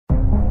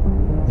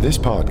This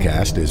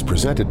podcast is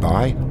presented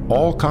by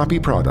All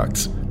Copy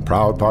Products,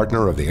 proud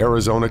partner of the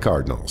Arizona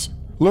Cardinals.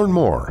 Learn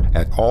more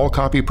at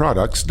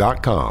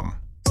allcopyproducts.com.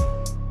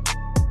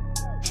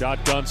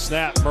 Shotgun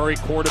snap. Murray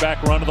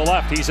quarterback run to the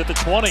left. He's at the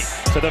 20,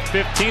 to the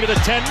 15, to the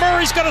 10.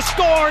 Murray's going to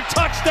score.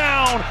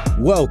 Touchdown.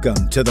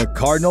 Welcome to the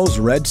Cardinals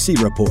Red Sea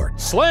Report.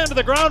 Slammed to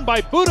the ground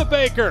by Budda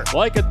Baker.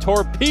 Like a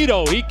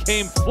torpedo, he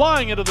came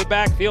flying into the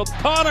backfield.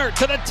 Connor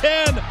to the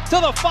 10, to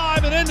the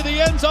 5, and into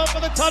the end zone for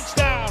the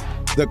touchdown.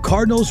 The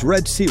Cardinals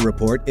Red Sea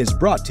Report is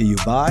brought to you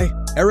by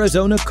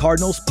Arizona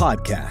Cardinals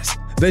Podcast.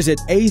 Visit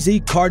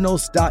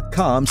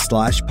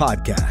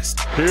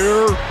azcardinals.com/podcast.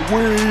 Here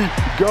we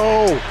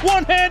go.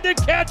 One-handed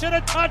catch and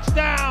a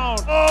touchdown.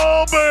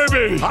 Oh,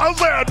 baby. How's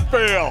that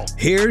feel?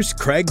 Here's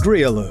Craig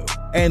Grialou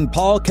and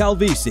Paul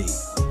Calvisi.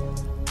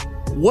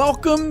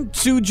 Welcome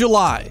to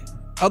July,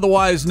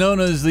 otherwise known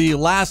as the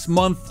last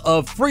month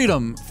of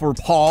freedom for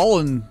Paul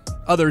and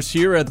others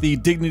here at the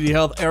Dignity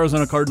Health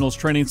Arizona Cardinals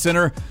Training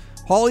Center.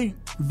 Paulie,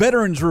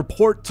 veterans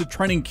report to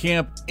training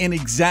camp in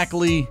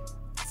exactly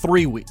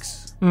 3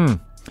 weeks.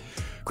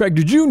 Craig,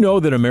 did you know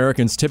that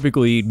Americans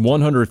typically eat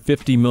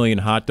 150 million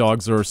hot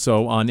dogs or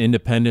so on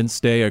Independence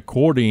Day,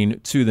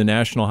 according to the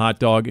National Hot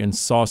Dog and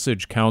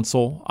Sausage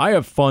Council? I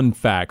have fun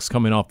facts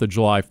coming off the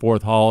July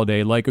 4th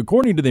holiday. Like,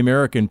 according to the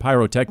American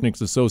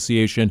Pyrotechnics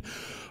Association,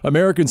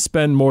 Americans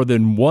spend more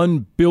than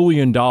 $1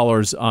 billion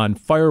on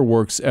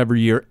fireworks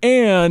every year.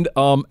 And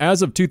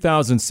as of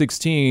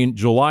 2016,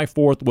 July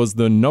 4th was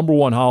the number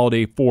one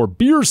holiday for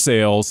beer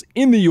sales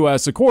in the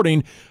U.S.,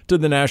 according to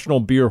the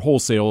National Beer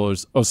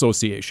Wholesalers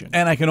Association.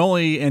 And I can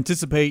only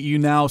anticipate you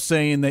now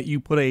saying that you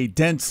put a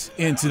dent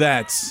into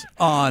that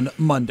on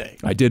Monday.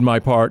 I did my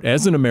part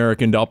as an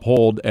American to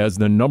uphold as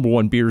the number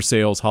one beer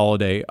sales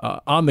holiday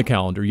on the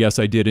calendar. Yes,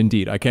 I did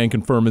indeed. I can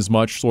confirm as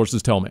much.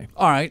 Sources tell me.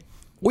 All right.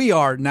 We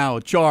are now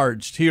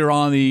charged here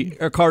on the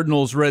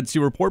Cardinals Red Sea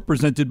Report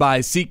presented by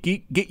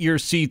SeatGeek. Get your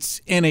seats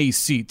in a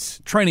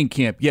seat. Training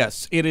camp,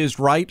 yes, it is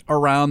right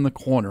around the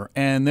corner.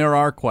 And there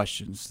are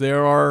questions.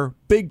 There are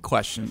big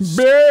questions.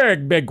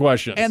 Big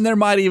questions. And there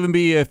might even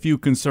be a few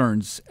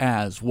concerns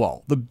as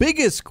well. The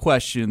biggest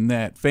question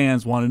that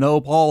fans want to know,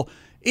 Paul,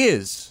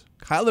 is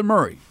Kyler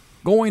Murray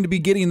going to be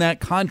getting that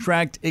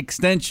contract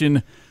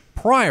extension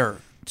prior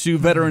to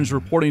veterans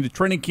reporting to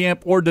training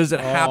camp, or does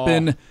it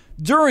happen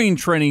during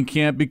training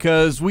camp,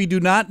 because we do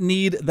not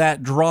need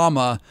that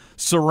drama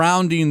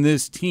surrounding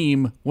this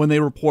team when they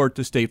report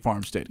to State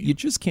Farm Stadium? You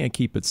just can't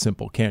keep it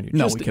simple, can you?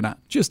 No, we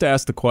cannot. Just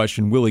ask the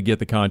question, will he get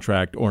the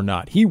contract or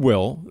not? He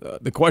will.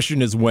 The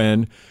question is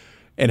when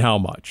and how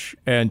much.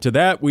 And to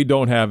that, we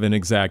don't have an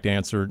exact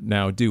answer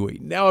now, do we?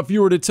 Now, if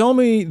you were to tell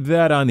me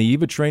that on the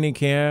eve of training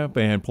camp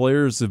and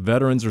players and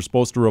veterans are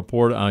supposed to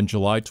report on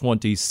July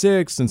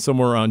 26th and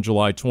somewhere on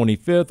July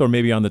 25th or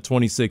maybe on the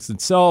 26th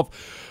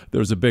itself,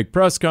 there's a big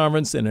press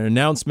conference and an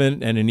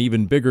announcement and an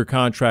even bigger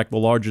contract, the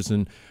largest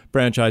in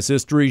franchise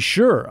history,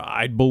 sure,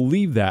 I'd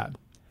believe that.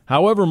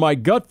 However, my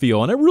gut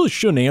feel, and I really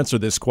shouldn't answer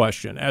this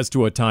question as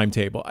to a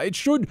timetable. I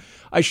should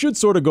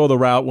sort of go the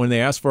route when they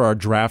ask for our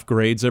draft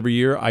grades every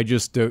year, I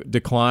just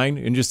decline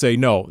and just say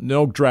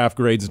no draft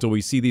grades until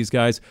we see these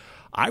guys.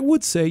 I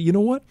would say, you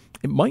know what?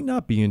 It might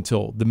not be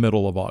until the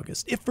middle of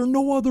August, if for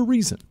no other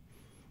reason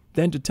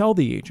than to tell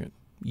the agent,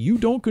 you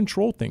don't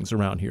control things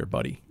around here,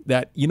 buddy.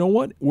 That, you know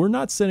what? We're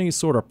not setting any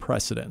sort of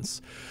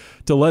precedence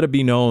to let it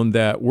be known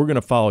that we're going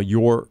to follow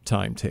your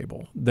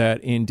timetable,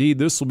 that indeed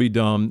this will be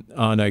done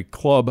on a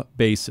club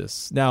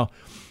basis. Now,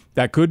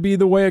 that could be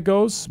the way it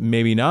goes.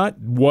 Maybe not.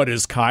 What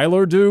does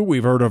Kyler do?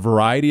 We've heard a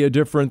variety of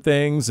different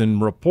things, and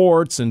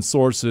reports and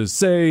sources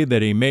say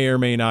that he may or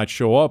may not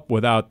show up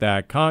without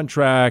that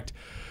contract.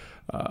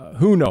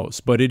 Who knows?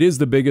 But it is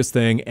the biggest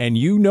thing, and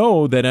you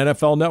know that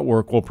NFL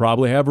Network will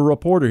probably have a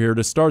reporter here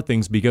to start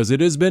things because it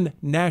has been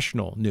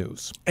national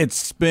news.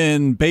 It's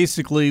been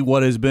basically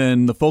what has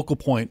been the focal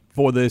point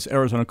for this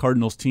Arizona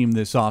Cardinals team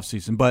this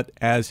offseason. But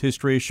as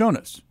history has shown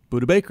us,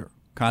 Budda Baker,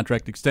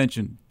 contract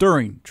extension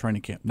during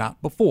training camp,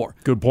 not before.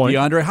 Good point.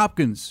 DeAndre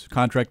Hopkins,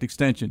 contract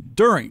extension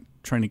during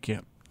training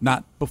camp,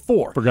 not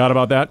before. Forgot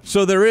about that.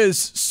 So there is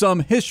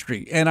some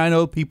history, and I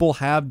know people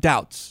have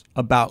doubts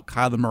about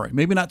Kyler Murray.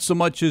 Maybe not so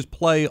much his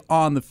play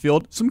on the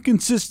field. Some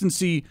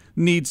consistency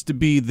needs to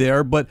be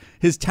there, but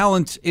his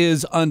talent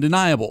is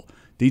undeniable.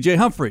 DJ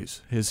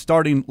Humphries, his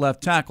starting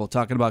left tackle,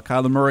 talking about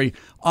Kyler Murray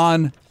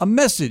on a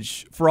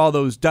message for all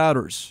those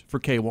doubters for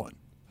K1.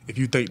 If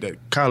you think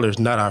that Kyler is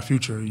not our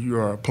future, you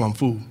are a plumb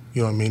fool.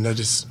 You know what I mean? I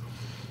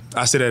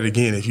say that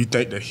again. If you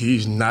think that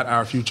he's not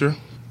our future,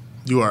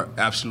 you are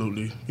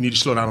absolutely, you need to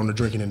slow down on the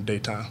drinking in the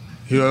daytime.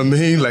 You know what I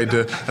mean? I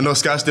know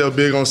Scottsdale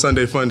big on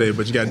Sunday Fun Day,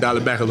 but you got to dial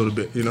it back a little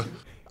bit, you know?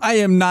 I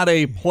am not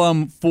a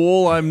plum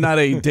fool. I'm not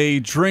a day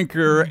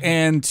drinker.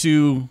 And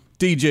to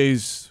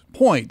DJ's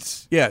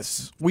point,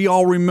 yes, we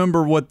all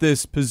remember what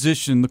this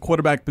position, the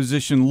quarterback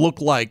position,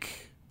 looked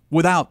like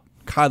without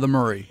Kyler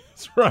Murray.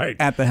 That's right.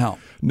 At the helm.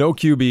 No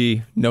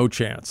QB, no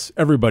chance.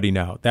 Everybody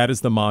now. That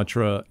is the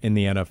mantra in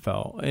the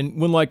NFL.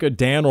 And when like a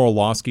Dan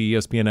Orlovsky,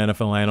 ESPN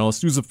NFL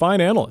analyst, who's a fine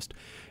analyst,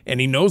 and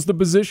he knows the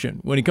position.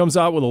 When he comes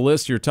out with a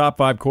list, your top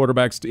 5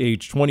 quarterbacks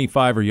age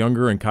 25 or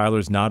younger, and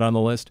Kyler's not on the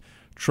list,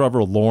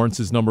 Trevor Lawrence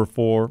is number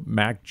 4,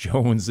 Mac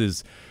Jones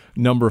is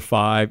number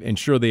 5, and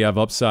sure, they have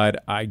upside,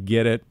 I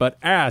get it, but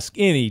ask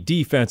any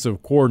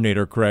defensive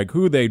coordinator, Craig,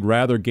 who they'd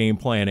rather game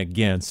plan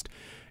against,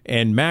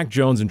 and Mac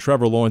Jones and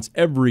Trevor Lawrence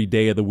every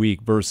day of the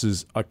week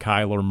versus a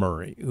Kyler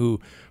Murray, who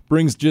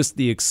brings just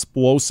the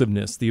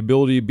explosiveness, the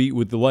ability to beat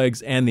with the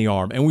legs and the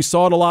arm. And we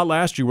saw it a lot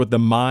last year with the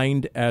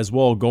mind as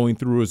well, going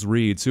through his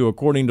reads, who,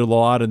 according to a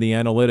lot of the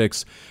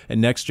analytics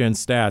and next-gen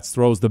stats,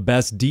 throws the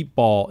best deep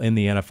ball in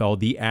the NFL,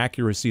 the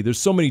accuracy.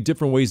 There's so many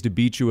different ways to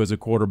beat you as a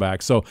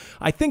quarterback. So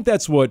I think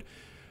that's what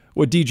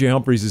DJ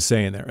Humphries is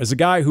saying there. As a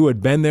guy who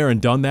had been there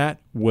and done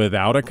that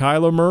without a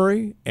Kyler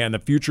Murray, and the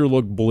future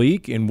looked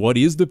bleak, and what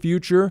is the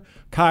future?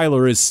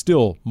 Kyler is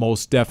still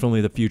most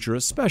definitely the future,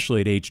 especially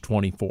at age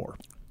 24.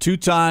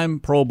 2-time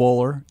Pro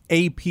Bowler,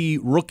 AP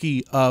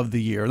Rookie of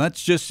the Year.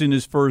 That's just in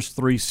his first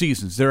 3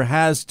 seasons. There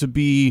has to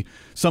be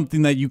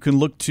something that you can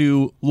look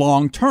to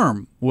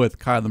long-term with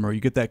Kyler Murray.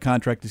 You get that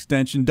contract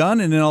extension done,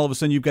 and then all of a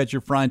sudden you've got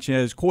your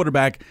franchise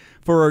quarterback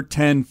for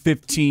 10,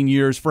 15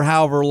 years, for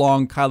however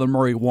long Kyler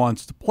Murray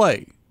wants to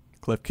play.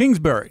 Cliff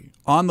Kingsbury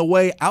on the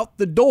way out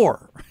the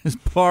door as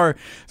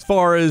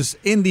far as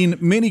ending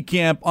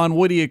minicamp on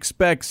what he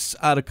expects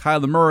out of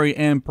Kyler Murray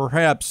and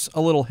perhaps a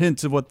little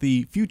hint of what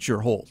the future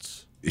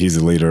holds. He's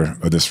the leader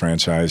of this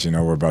franchise.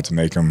 We're about to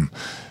make him,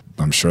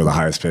 I'm sure, the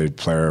highest paid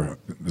player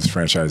in this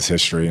franchise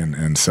history.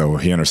 And so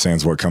he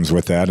understands what comes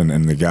with that,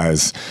 and the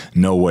guys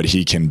know what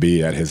he can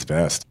be at his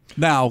best.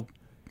 Now,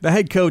 the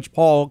head coach,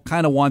 Paul,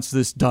 kind of wants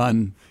this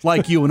done,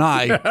 like you and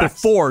I,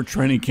 before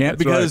training camp,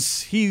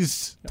 because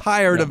he's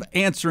tired of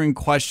answering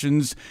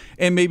questions,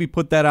 and maybe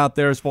put that out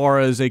there as far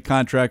as a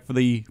contract for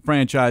the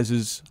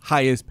franchise's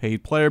highest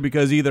paid player,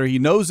 because either he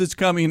knows it's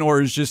coming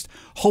or is just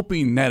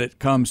hoping that it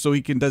comes so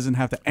he doesn't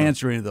have to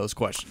answer any of those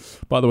questions.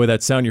 By the way,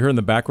 that sound you heard in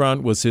the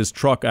background was his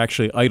truck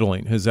actually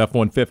idling. His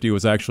F-150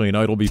 was actually in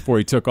idle before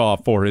he took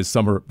off for his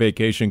summer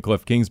vacation.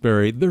 Cliff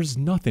Kingsbury, there's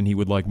nothing he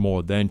would like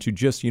more than to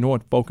just,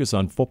 focus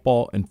on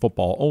football and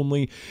football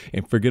only,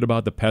 and forget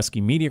about the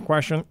pesky media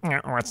question.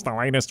 What's the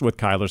latest with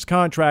Kyler's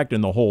contract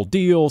and the whole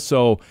deal?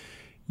 So,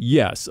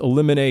 yes,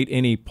 eliminate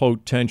any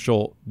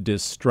potential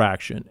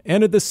distraction.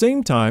 And at the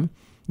same time,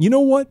 you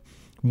know what?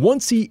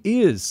 Once he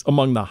is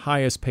among the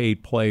highest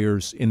paid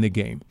players in the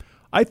game,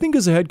 I think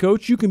as a head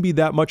coach, you can be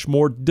that much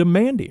more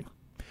demanding.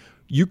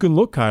 You can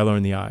look Kyler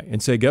in the eye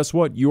and say, guess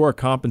what? You are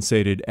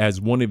compensated as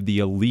one of the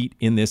elite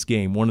in this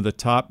game, one of the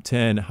top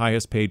 10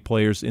 highest paid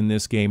players in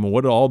this game. And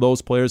what do all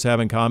those players have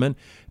in common?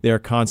 They are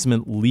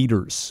consummate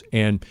leaders.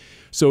 And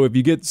so if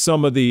you get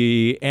some of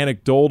the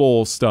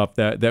anecdotal stuff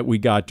that we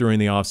got during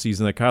the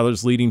offseason, that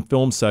Kyler's leading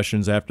film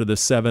sessions after the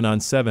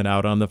 7-on-7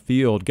 out on the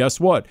field, guess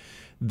what?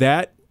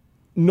 That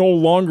no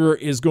longer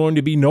is going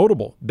to be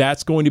notable.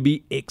 That's going to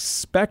be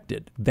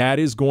expected. That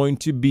is going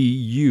to be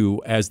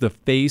you as the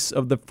face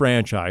of the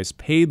franchise,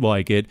 paid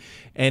like it,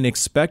 and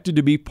expected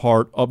to be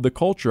part of the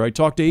culture. I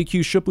talked to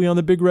A.Q. Shipley on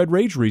the Big Red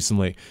Rage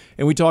recently,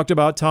 and we talked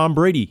about Tom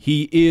Brady.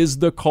 He is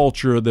the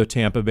culture of the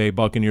Tampa Bay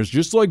Buccaneers,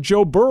 just like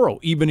Joe Burrow,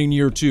 even in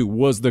year 2,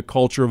 was the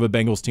culture of a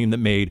Bengals team that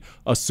made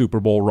a Super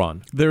Bowl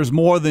run. There's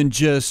more than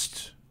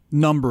just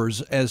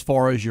numbers as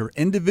far as your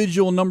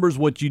individual numbers,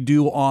 what you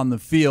do on the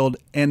field,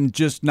 and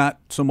just not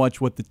so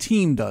much what the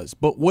team does.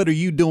 But what are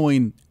you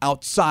doing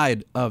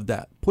outside of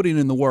that? Putting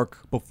in the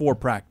work before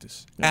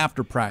practice,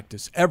 after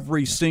practice,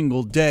 every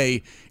single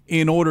day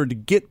in order to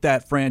get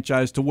that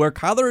franchise to where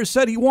Kyler has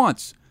said he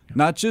wants.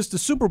 Not just a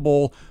Super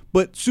Bowl,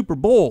 but Super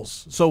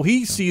Bowls. So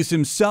he sees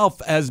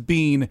himself as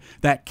being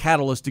that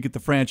catalyst to get the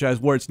franchise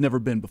where it's never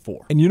been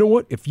before. And you know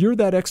what? If you're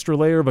that extra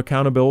layer of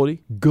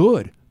accountability,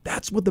 good.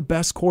 That's what the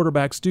best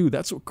quarterbacks do.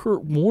 That's what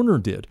Kurt Warner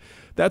did.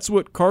 That's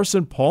what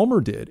Carson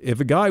Palmer did. If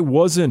a guy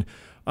wasn't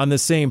on the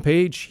same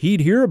page, he'd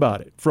hear about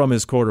it from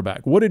his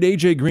quarterback. What did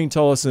A.J. Green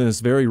tell us in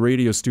this very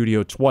radio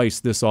studio twice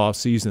this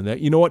offseason? That,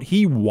 you know what,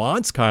 he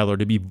wants Kyler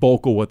to be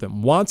vocal with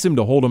him, wants him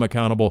to hold him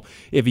accountable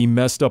if he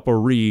messed up a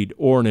read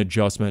or an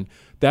adjustment.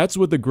 That's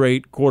what the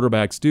great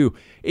quarterbacks do.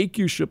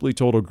 A.Q. Shipley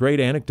told a great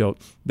anecdote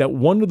that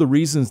one of the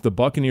reasons the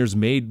Buccaneers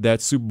made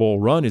that Super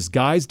Bowl run is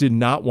guys did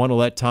not want to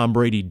let Tom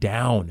Brady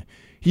down.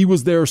 He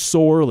was there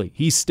so early.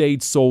 He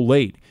stayed so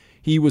late.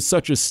 He was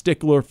such a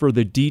stickler for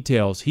the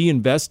details. He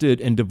invested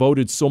and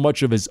devoted so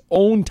much of his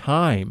own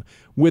time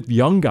with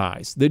young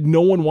guys that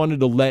no one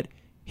wanted to let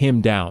him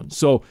down.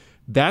 So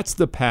that's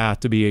the path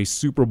to be a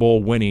Super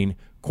Bowl winning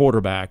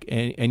quarterback.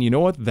 And you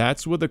know what?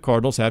 That's what the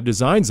Cardinals have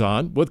designs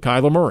on with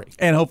Kyler Murray.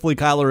 And hopefully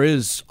Kyler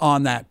is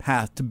on that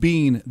path to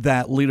being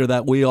that leader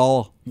that we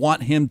all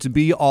want him to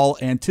be, all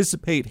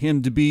anticipate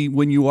him to be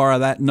when you are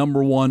that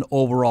number 1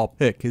 overall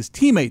pick. His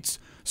teammates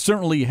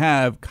certainly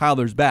have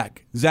Kyler's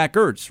back. Zach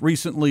Ertz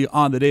recently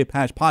on the Dave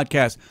Patch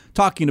podcast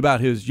talking about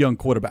his young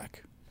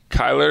quarterback.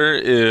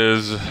 Kyler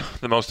is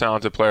the most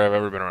talented player I've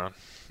ever been around.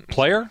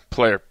 Player,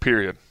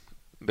 period.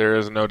 There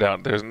is no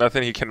doubt. There's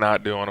nothing he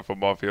cannot do on a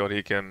football field.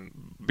 He can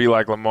be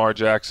like Lamar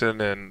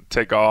Jackson and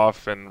take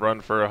off and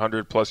run for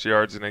 100-plus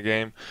yards in a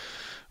game.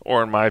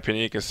 Or in my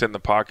opinion, he can sit in the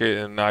pocket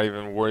and not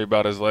even worry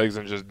about his legs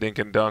and just dink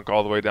and dunk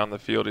all the way down the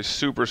field. He's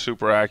super,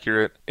 super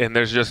accurate, and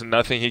there's just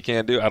nothing he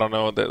can't do. I don't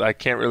know. I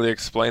can't really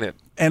explain it.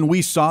 And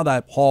we saw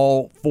that,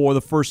 Paul, for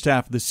the first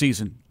half of the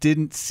season.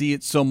 Didn't see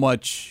it so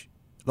much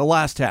the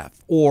last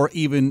half or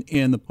even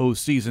in the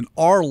postseason.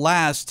 Our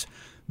last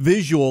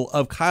visual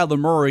of Kyler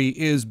Murray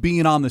is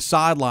being on the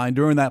sideline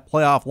during that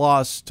playoff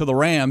loss to the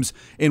Rams,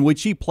 in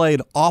which he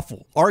played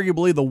awful,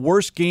 arguably the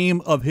worst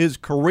game of his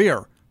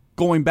career,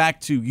 going back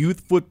to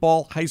youth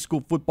football, high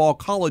school football,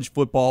 college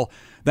football.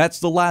 That's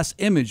the last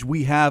image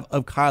we have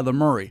of Kyler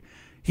Murray.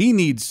 He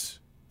needs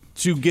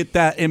to get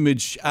that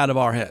image out of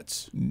our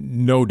heads.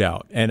 No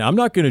doubt. And I'm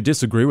not going to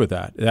disagree with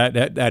that.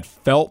 That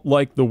felt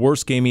like the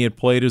worst game he had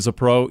played as a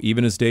pro,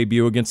 even his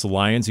debut against the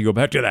Lions. You go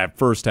back to that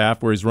first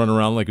half where he's running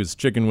around like his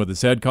chicken with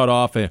his head cut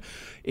off. And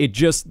it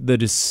just, the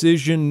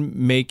decision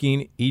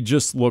making, he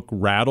just looked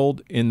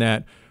rattled in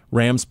that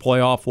Rams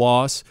playoff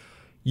loss.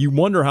 You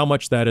wonder how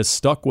much that has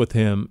stuck with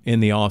him in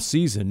the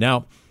offseason.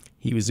 Now,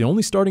 he was the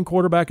only starting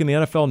quarterback in the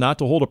NFL not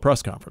to hold a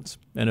press conference,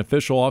 an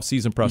official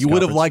offseason press conference. You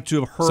would have liked to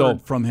have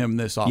heard from him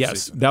this offseason.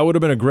 Yes, that would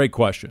have been a great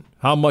question.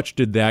 How much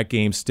did that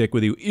game stick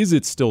with you? Is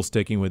it still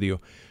sticking with you?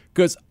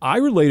 Because I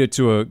related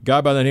to a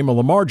guy by the name of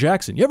Lamar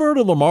Jackson. You ever heard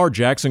of Lamar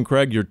Jackson,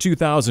 Craig, your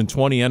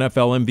 2020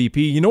 NFL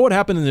MVP? You know what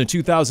happened in the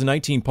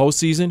 2019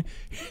 postseason?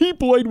 He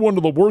played one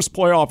of the worst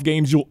playoff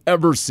games you'll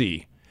ever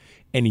see.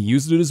 And he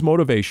used it as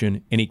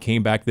motivation, and he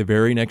came back the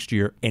very next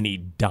year, and he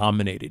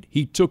dominated.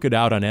 He took it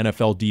out on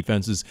NFL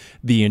defenses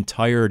the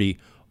entirety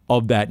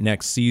of that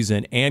next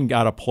season and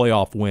got a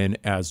playoff win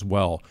as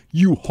well.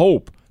 You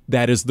hope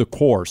that is the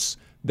course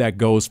that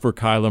goes for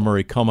Kyler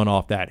Murray coming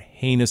off that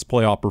heinous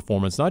playoff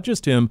performance. Not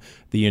just him,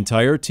 the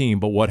entire team,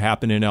 but what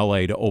happened in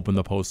L.A. to open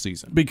the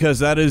postseason. Because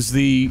that is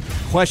the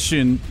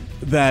question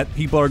that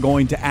people are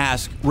going to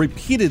ask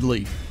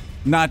repeatedly,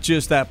 not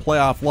just that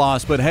playoff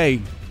loss, but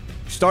hey,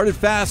 started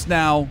fast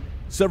now,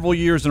 several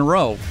years in a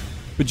row,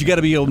 but you got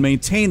to be able to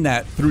maintain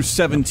that through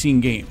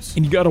 17 games.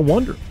 And you got to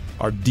wonder,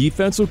 are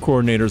defensive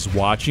coordinators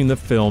watching the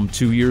film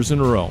 2 years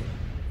in a row,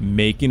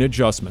 making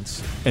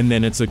adjustments, and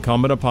then it's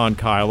incumbent upon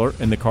Kyler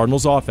and the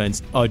Cardinals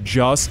offense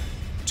adjust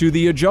to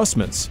the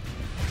adjustments?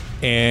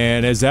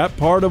 And is that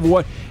part of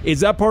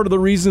the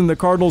reason the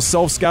Cardinals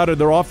self-scouted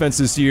their offense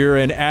this year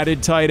and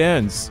added tight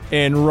ends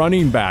and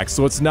running backs,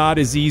 so it's not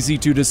as easy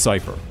to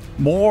decipher?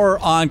 More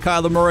on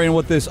Kyler Murray and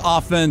what this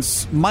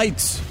offense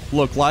might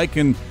look like,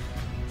 and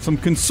some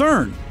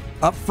concern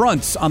up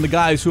front on the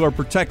guys who are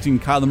protecting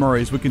Kyler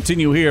Murray as we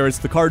continue here. It's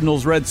the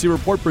Cardinals Red Sea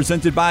Report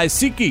presented by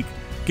SeatGeek.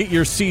 Get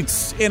your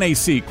seats in a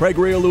seat. Craig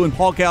Riolu and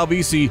Paul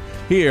Calvisi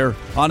here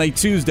on a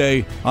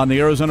Tuesday on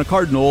the Arizona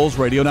Cardinals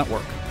Radio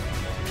Network.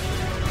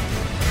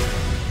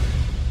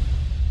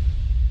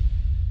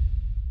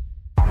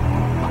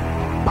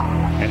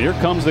 Here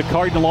comes the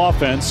Cardinal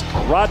offense.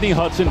 Rodney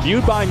Hudson,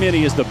 viewed by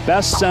many as the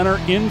best center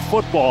in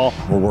football.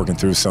 We're working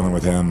through something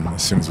with him.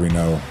 As soon as we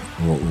know,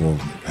 we'll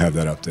have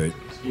that update.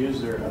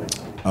 Excused or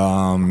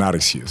unexcused? Not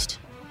excused.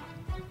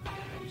 Can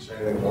you say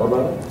anything more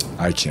about it?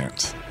 I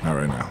can't. Not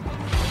right now.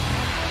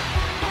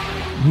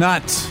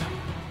 Not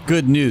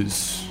good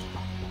news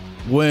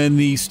when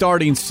the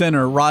starting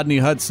center, Rodney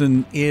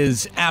Hudson,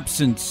 is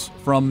absent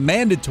from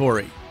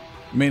mandatory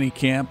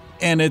minicamp,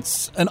 and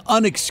it's an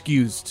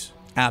unexcused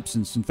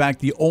absence. In fact,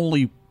 the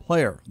only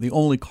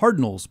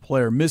Cardinals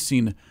player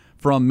missing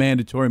from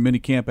mandatory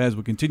minicamp. As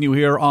we continue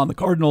here on the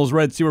Cardinals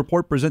Red Sea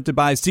Report presented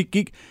by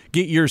SeatGeek.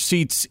 Get your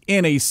seats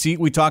in a seat.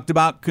 We talked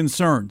about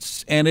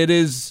concerns, and it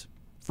is,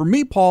 for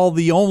me, Paul,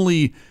 the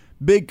only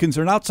big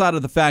concern outside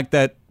of the fact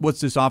that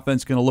what's this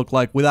offense going to look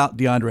like without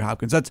DeAndre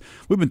Hopkins?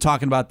 We've been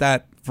talking about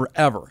that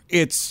forever.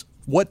 It's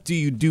what do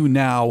you do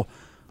now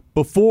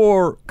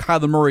before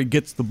Kyler Murray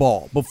gets the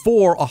ball,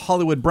 before a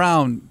Hollywood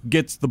Brown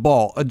gets the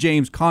ball, a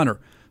James Conner?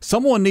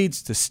 Someone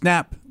needs to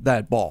snap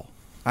that ball.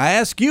 I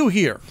ask you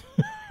here,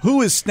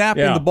 who is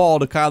snapping the ball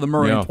to Kyler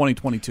Murray in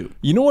 2022?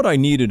 You know what I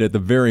needed at the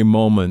very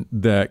moment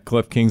that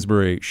Cliff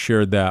Kingsbury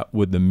shared that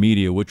with the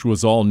media, which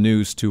was all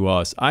news to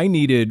us? I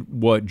needed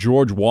what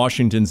George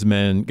Washington's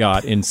men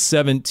got in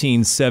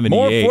 1778.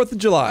 More 4th of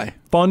July.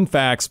 Fun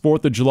facts,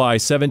 4th of July,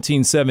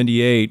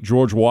 1778,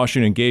 George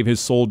Washington gave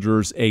his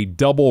soldiers a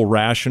double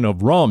ration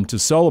of rum to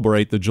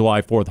celebrate the July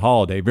 4th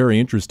holiday. Very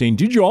interesting.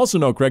 Did you also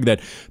know, Craig,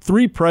 that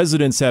 3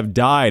 presidents have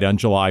died on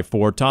July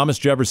 4th? Thomas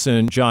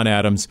Jefferson, John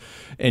Adams,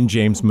 and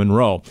James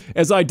Monroe.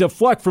 As I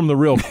deflect from the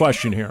real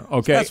question here,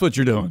 okay? That's what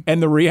you're doing.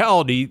 And the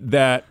reality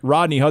that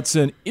Rodney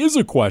Hudson is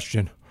a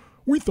question.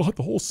 We thought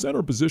the whole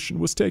center position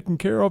was taken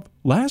care of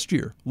last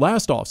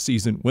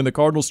offseason, when the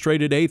Cardinals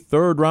traded a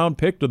 3rd-round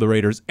pick to the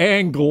Raiders,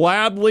 and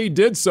gladly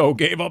did so,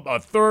 gave up a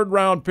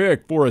 3rd-round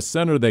pick for a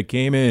center that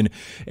came in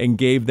and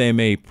gave them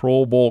a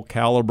Pro Bowl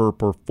caliber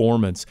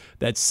performance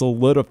that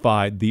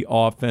solidified the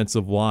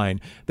offensive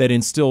line, that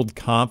instilled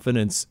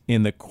confidence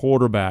in the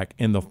quarterback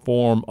in the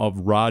form of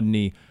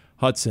Rodney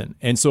Hudson.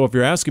 And so if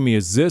you're asking me,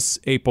 is this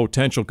a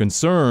potential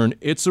concern?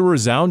 It's a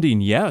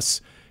resounding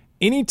yes.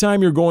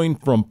 Anytime you're going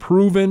from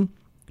proven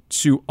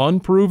to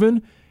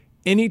unproven,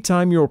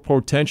 anytime you're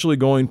potentially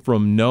going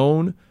from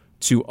known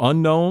to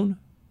unknown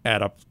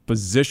at a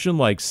position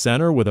like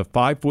center with a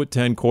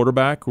 5'10"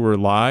 quarterback who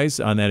relies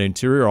on that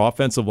interior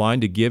offensive line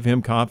to give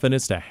him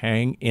confidence to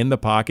hang in the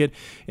pocket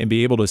and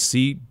be able to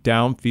see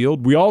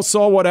downfield. We all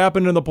saw what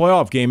happened in the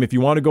playoff game. If you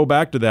want to go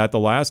back to that, the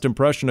last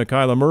impression of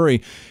Kyler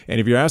Murray,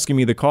 and if you're asking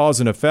me the cause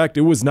and effect,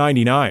 it was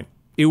 99.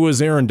 It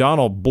was Aaron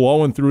Donald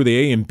blowing through the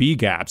A and B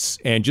gaps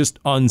and just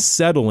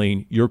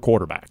unsettling your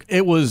quarterback.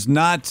 It was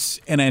not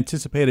an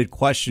anticipated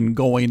question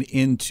going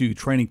into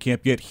training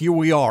camp, yet here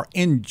we are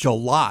in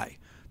July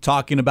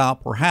talking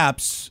about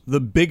perhaps the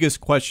biggest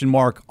question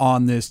mark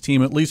on this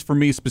team, at least for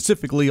me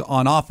specifically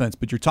on offense.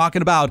 But you're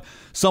talking about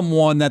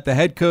someone that the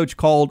head coach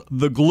called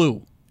the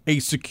glue, a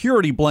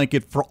security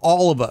blanket for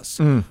all of us.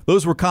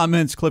 Those were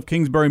comments Cliff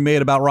Kingsbury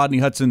made about Rodney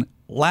Hudson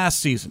last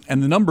season,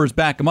 and the numbers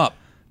back him up.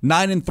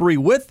 9-3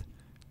 with,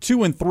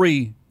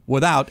 2-3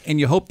 without, and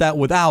you hope that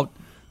without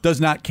does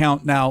not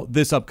count now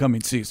this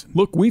upcoming season.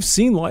 Look, we've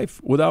seen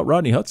life without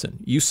Rodney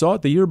Hudson. You saw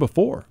it the year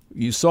before.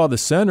 You saw the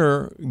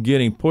center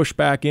getting pushed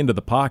back into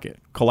the pocket,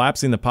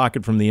 collapsing the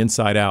pocket from the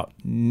inside out.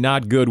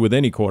 Not good with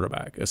any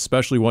quarterback,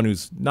 especially one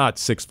who's not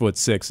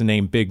 6'6" and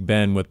named Big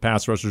Ben with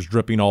pass rushers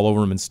dripping all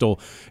over him and still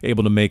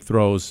able to make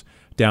throws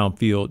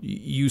downfield.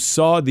 You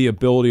saw the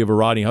ability of a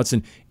Rodney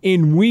Hudson.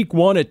 In week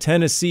 1 at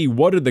Tennessee,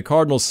 what did the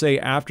Cardinals say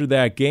after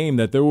that game?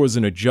 That there was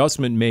an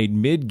adjustment made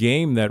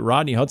mid-game that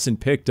Rodney Hudson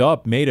picked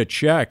up, made a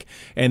check,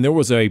 and there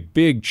was a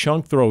big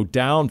chunk throw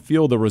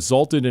downfield that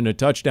resulted in a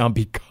touchdown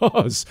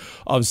because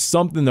of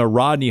something that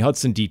Rodney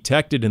Hudson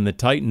detected in the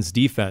Titans'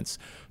 defense.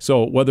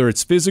 So whether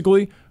it's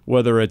physically,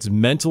 whether it's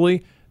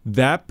mentally,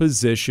 that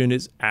position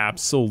is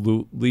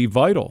absolutely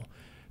vital.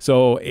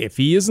 So if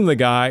he isn't the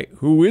guy,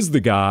 who is the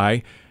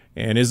guy?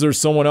 And is there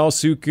someone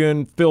else who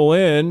can fill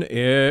in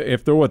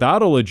if they're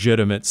without a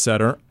legitimate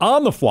center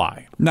on the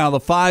fly? Now, the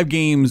 5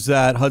 games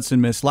that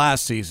Hudson missed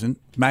last season,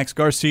 Max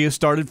Garcia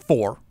started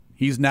 4.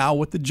 He's now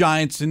with the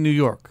Giants in New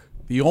York.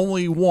 The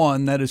only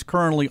one that is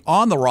currently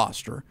on the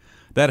roster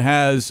that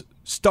has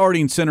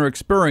starting center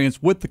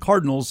experience with the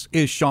Cardinals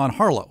is Sean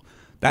Harlow.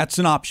 That's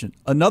an option.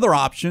 Another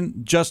option,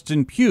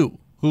 Justin Pugh,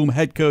 whom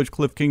head coach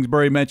Cliff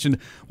Kingsbury mentioned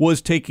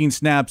was taking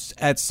snaps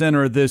at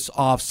center this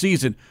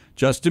offseason.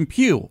 Justin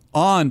Pugh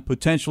on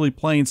potentially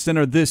playing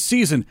center this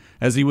season,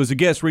 as he was a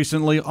guest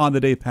recently on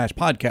the Dave Pasch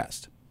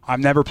podcast. I've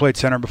never played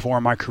center before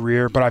in my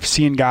career, but I've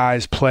seen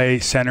guys play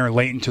center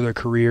late into their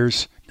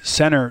careers.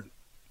 Center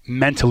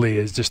mentally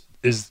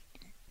is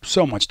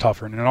so much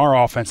tougher. And in our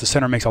offense, the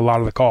center makes a lot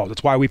of the calls.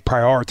 That's why we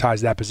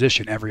prioritize that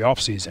position every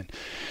offseason.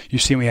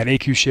 You've seen we had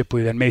A.Q.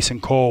 Shipley, then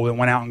Mason Cole, then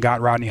went out and got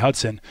Rodney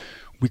Hudson.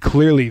 We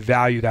clearly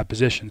value that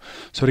position.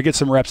 So to get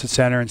some reps at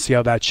center and see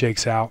how that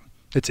shakes out,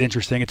 it's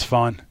interesting. It's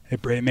fun.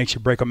 It makes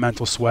you break a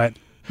mental sweat.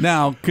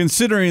 Now,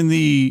 considering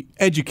the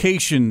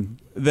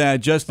education that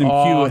Justin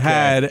Pugh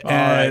had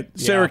at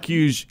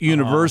Syracuse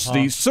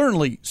University,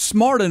 certainly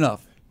smart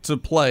enough to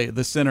play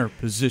the center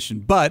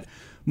position, but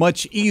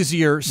much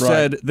easier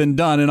said than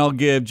done. And I'll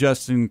give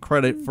Justin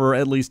credit for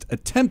at least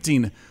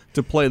attempting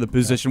to play the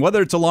position.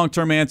 Whether it's a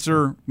long-term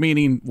answer,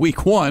 meaning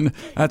week 1,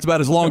 that's about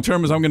as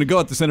long-term as I'm going to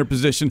go at the center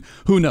position,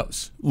 who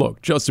knows?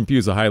 Look, Justin Pugh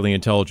is a highly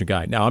intelligent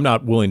guy. Now, I'm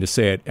not willing to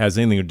say it has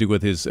anything to do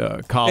with his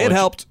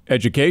college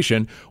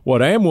education.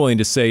 What I am willing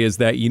to say is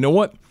that, you know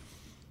what?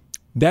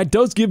 That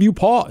does give you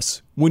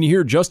pause when you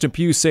hear Justin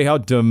Pugh say how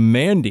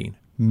demanding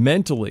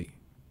mentally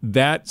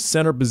that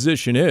center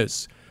position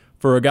is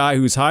for a guy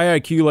who's high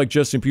IQ like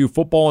Justin Pugh,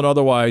 football and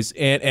otherwise,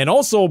 and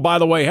also, by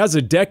the way, has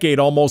a decade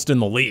almost in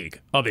the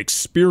league of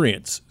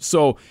experience.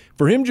 So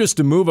for him just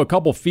to move a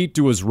couple feet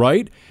to his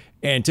right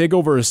and take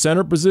over a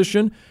center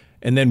position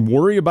and then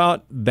worry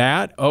about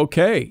that,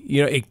 okay.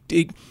 You know,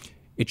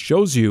 it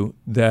shows you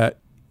that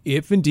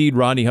if indeed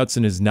Rodney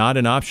Hudson is not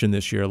an option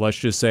this year, let's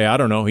just say, I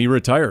don't know, he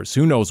retires.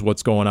 Who knows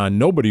what's going on?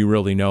 Nobody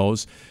really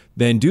knows.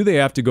 Then do they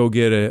have to go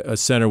get a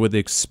center with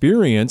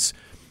experience?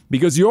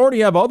 Because you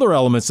already have other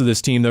elements of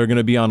this team that are going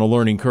to be on a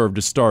learning curve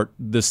to start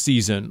this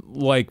season,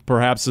 like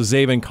perhaps a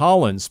Zaven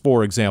Collins,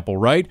 for example,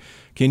 right?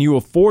 Can you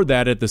afford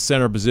that at the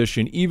center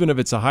position, even if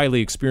it's a highly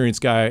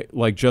experienced guy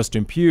like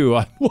Justin Pugh?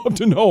 I'd love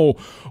to know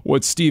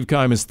what Steve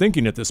Keim is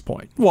thinking at this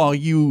point. Well,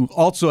 you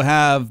also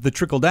have the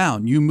trickle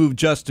down. You move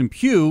Justin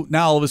Pugh,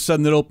 now all of a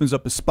sudden it opens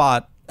up a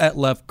spot at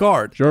left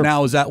guard. Sure.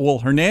 Now is that Will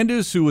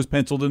Hernandez, who was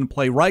penciled in to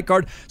play right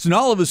guard? So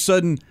now all of a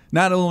sudden,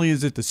 not only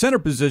is it the center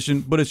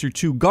position, but it's your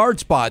 2 guard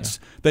spots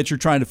that you're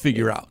trying to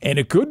figure out. And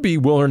it could be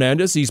Will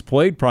Hernandez. He's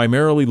played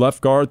primarily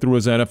left guard through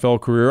his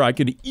NFL career. I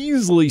could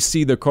easily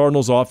see the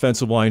Cardinals'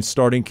 offensive line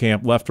starting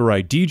camp left to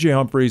right. DJ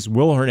Humphries,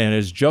 Will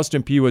Hernandez,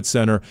 Justin Pugh at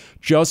center,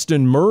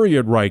 Justin Murray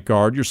at right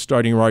guard, your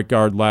starting right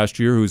guard last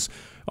year, who's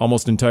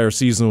almost entire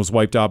season was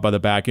wiped out by the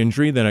back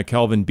injury. Then a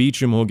Kelvin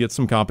Beachum who will get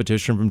some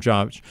competition from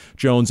Josh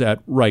Jones at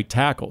right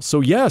tackle.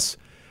 So yes,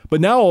 but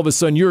now all of a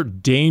sudden you're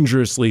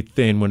dangerously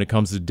thin when it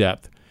comes to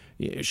depth.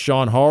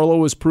 Sean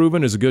Harlow is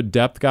proven as a good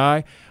depth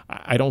guy.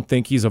 I don't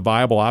think he's a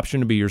viable option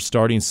to be your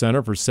starting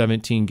center for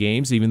 17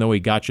 games, even though he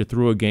got you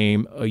through a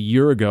game a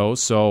year ago.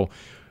 So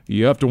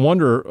you have to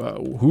wonder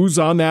who's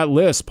on that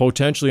list,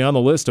 potentially on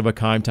the list of a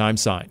Keim time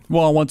sign.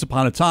 Well, once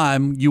upon a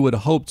time, you would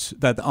have hoped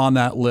that on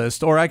that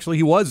list, or actually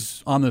he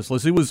was on this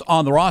list, he was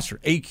on the roster,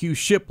 A.Q.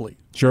 Shipley,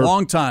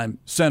 longtime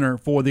center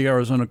for the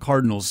Arizona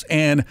Cardinals.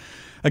 And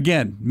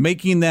again,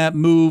 making that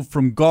move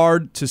from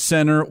guard to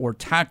center or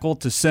tackle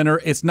to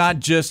center, it's not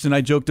just, and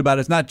I joked about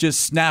it, it's not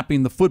just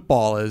snapping the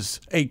football, as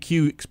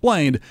AQ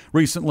explained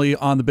recently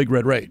on the Big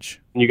Red Rage.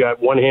 You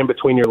got one hand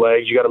between your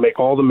legs. You got to make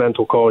all the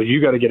mental calls. You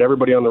got to get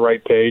everybody on the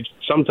right page.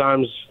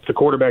 Sometimes the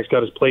quarterback's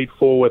got his plate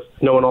full with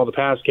knowing all the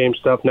pass game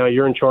stuff. Now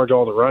you're in charge of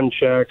all the run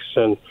checks.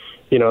 And,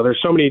 there's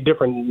so many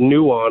different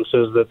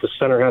nuances that the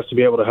center has to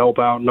be able to help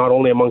out, not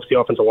only amongst the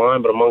offensive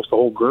line, but amongst the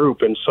whole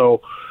group. And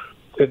so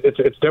it's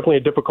definitely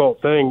a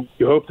difficult thing.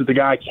 You hope that the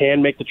guy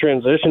can make the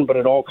transition, but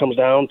it all comes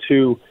down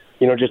to,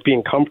 just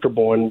being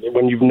comfortable. And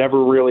when you've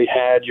never really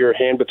had your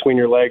hand between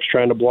your legs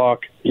trying to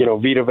block,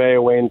 Vita Vea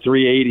weighing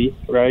 380,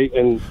 right?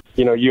 And,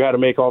 you had to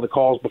make all the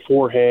calls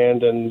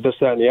beforehand and this,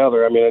 that, and the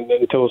other. I mean,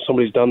 until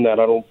somebody's done that,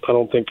 I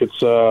don't think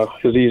it's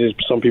as easy as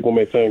some people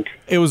may think.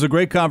 It was a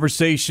great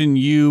conversation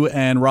you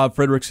and Rob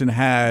Fredrickson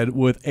had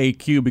with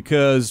AQ,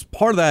 because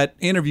part of that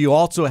interview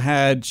also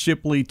had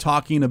Shipley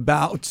talking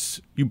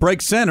about you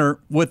break center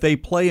with a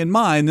play in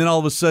mind, then all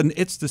of a sudden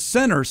it's the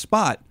center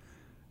spot.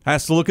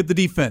 Has to look at the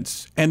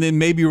defense and then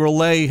maybe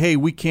relay, hey,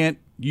 we can't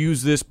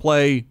use this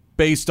play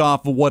based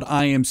off of what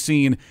I am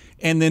seeing,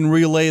 and then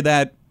relay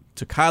that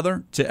to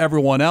Kyler, to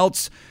everyone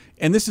else.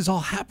 And this is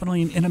all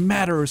happening in a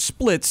matter of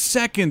split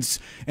seconds.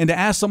 And to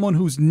ask someone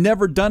who's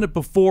never done it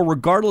before,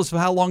 regardless of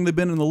how long they've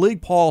been in the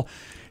league, Paul,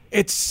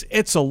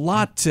 it's a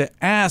lot to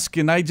ask.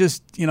 And I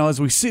just,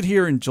 as we sit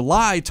here in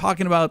July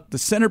talking about the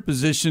center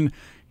position,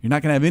 you're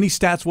not going to have any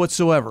stats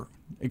whatsoever,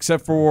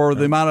 except for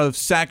the amount of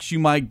sacks you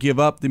might give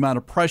up, the amount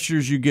of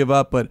pressures you give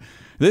up. But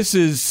this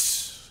is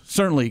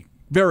certainly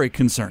very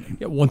concerning.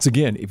 Yeah, once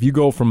again, if you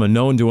go from a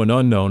known to an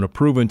unknown, a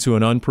proven to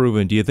an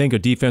unproven, do you think a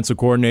defensive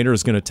coordinator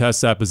is going to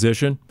test that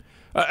position?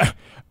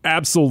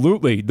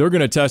 Absolutely. They're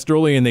going to test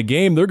early in the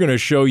game. They're going to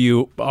show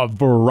you a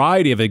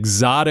variety of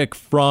exotic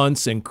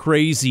fronts and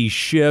crazy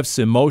shifts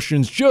and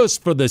motions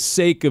just for the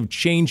sake of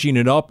changing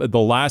it up at the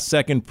last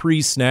second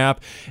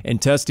pre-snap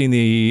and testing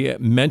the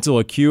mental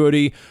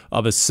acuity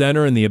of a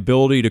center and the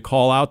ability to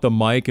call out the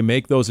mic and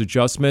make those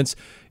adjustments.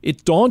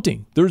 It's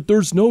daunting.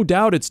 There's no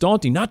doubt it's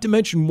daunting. Not to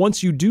mention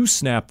once you do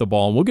snap the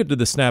ball, and we'll get to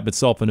the snap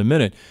itself in a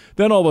minute,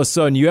 then all of a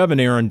sudden you have an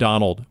Aaron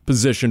Donald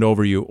positioned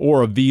over you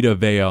or a Vita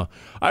Vea.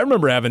 I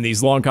remember having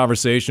these long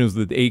conversations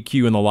with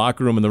AQ in the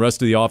locker room and the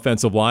rest of the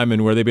offensive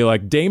linemen where they'd be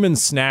like, Damon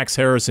Snacks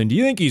Harrison, do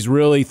you think he's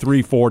really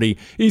 340?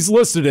 He's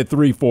listed at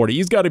 340.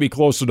 He's got to be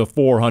closer to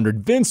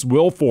 400. Vince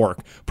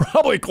Wilfork,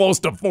 probably close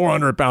to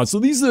 400 pounds. So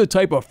these are the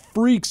type of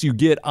freaks you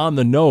get on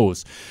the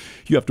nose.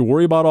 You have to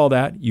worry about all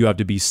that. You have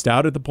to be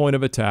stout at the point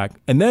of attack.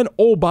 And then,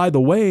 oh, by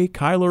the way,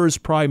 Kyler is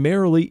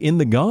primarily in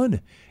the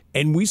gun.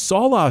 And we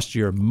saw last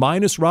year,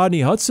 minus Rodney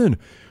Hudson,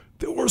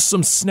 there were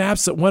some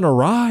snaps that went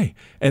awry.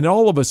 And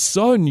all of a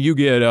sudden, you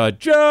get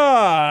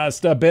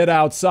just a bit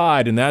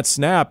outside. And that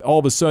snap, all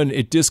of a sudden,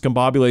 it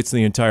discombobulates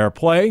the entire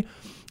play.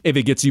 If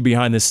it gets you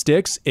behind the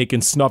sticks, it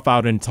can snuff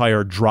out an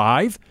entire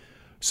drive.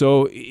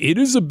 So it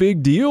is a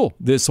big deal,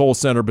 this whole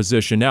center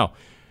position. Now,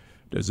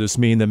 does this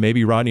mean that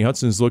maybe Rodney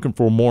Hudson is looking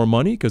for more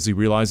money because he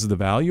realizes the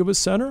value of a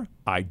center?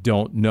 I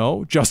don't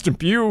know. Justin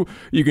Pugh,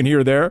 you can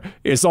hear there,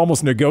 is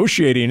almost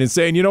negotiating and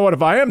saying, you know what,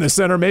 if I am the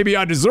center, maybe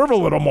I deserve a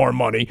little more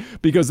money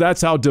because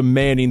that's how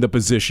demanding the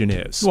position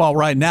is. Well,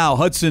 right now,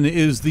 Hudson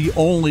is the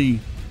only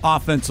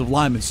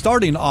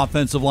starting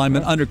offensive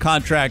lineman under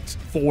contract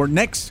for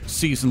next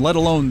season, let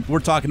alone we're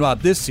talking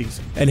about this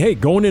season. And hey,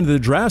 going into the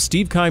draft,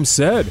 Steve Keim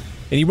said,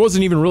 and he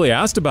wasn't even really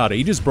asked about it,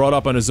 he just brought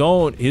up on his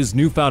own his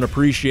newfound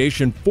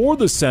appreciation for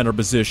the center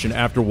position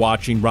after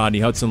watching Rodney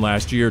Hudson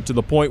last year, to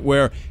the point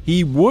where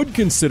he would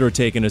consider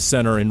taking a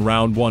center in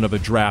round one of a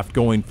draft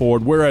going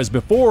forward, whereas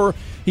before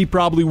he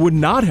probably would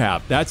not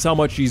have. That's how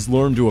much he's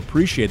learned to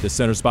appreciate the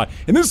center spot.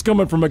 And this is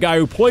coming from a guy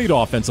who played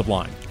offensive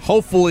line.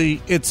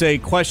 Hopefully it's a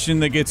question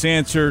that gets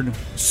answered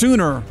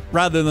sooner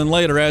rather than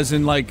later, as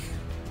in like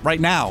right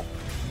now,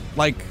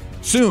 like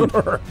soon,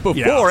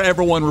 before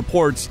everyone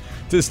reports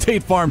to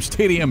State Farm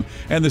Stadium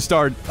and the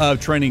start of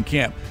training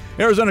camp.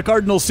 Arizona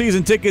Cardinals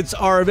season tickets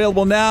are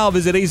available now.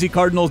 Visit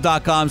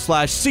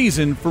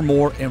azcardinals.com/season for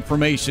more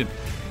information.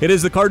 It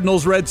is the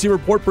Cardinals Red Sea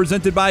Report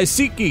presented by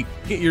SeatGeek.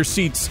 Get your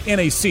seats in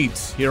a seat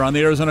here on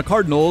the Arizona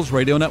Cardinals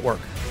Radio Network.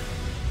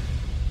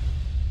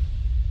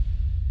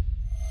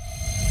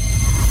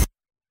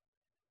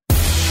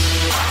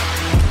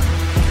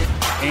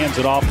 Hands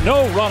it off.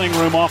 No running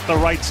room off the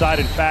right side.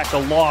 In fact, a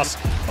loss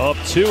of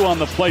 2 on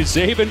the play.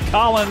 Zaven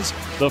Collins,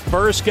 the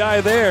first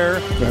guy there.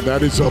 And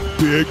that is a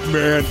big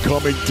man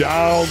coming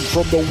down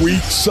from the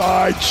weak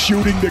side,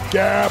 shooting the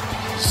gap.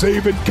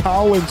 Zaven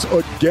Collins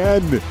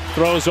again.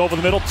 Throws over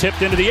the middle,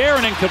 tipped into the air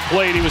and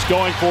incomplete. He was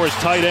going for his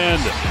tight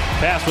end.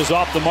 Pass was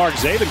off the mark.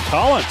 Zaven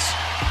Collins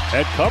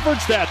had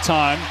coverage that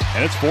time,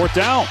 and it's 4th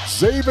down.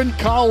 Zaven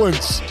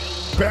Collins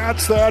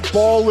bats that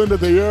ball into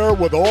the air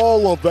with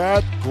all of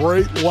that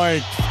great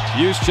length.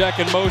 Juszczyk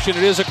in motion.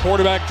 It is a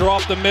quarterback draw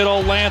up the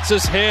middle. Lance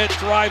is hit,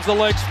 drives the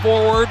legs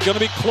forward. Going to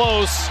be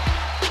close.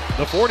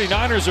 The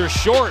 49ers are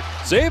short.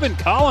 Zaven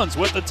Collins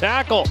with the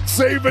tackle.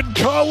 Zaven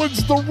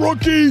Collins, the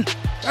rookie,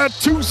 at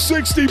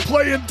 260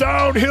 playing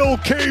downhill,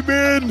 came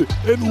in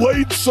and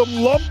laid some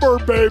lumber,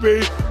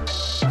 baby.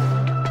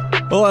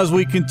 Well, as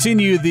we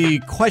continue the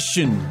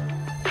question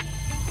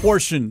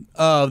portion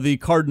of the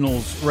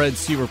Cardinals Red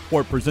Sea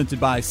Report presented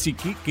by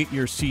SeatGeek, get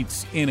your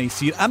seats in a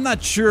seat. I'm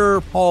not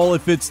sure, Paul,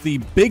 if it's the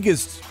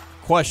biggest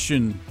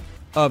question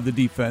of the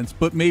defense,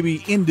 but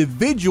maybe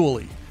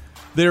individually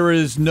there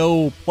is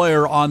no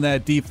player on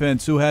that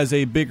defense who has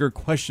a bigger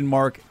question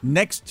mark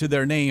next to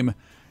their name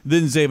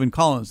than Zaven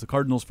Collins, the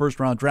Cardinals'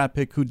 first-round draft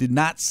pick who did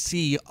not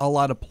see a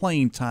lot of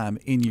playing time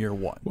in year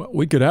one. Well,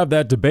 we could have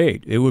that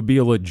debate. It would be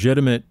a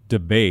legitimate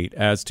debate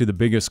as to the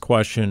biggest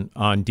question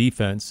on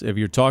defense. If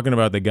you're talking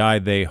about the guy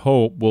they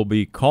hope will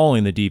be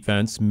calling the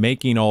defense,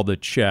 making all the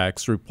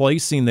checks,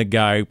 replacing the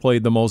guy who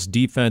played the most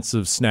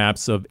defensive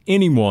snaps of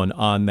anyone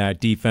on that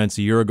defense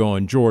a year ago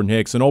in Jordan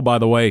Hicks. And, oh, by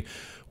the way,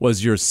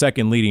 was your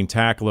second leading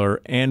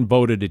tackler and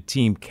voted a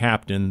team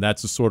captain.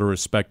 That's the sort of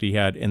respect he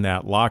had in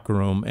that locker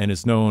room and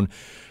is known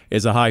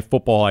as a high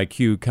football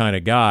IQ kind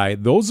of guy.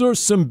 Those are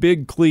some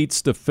big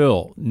cleats to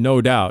fill, no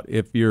doubt,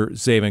 if you're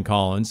Zaven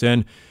Collins.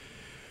 And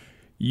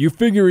you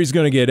figure he's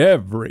going to get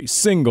every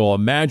single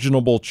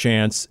imaginable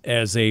chance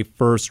as a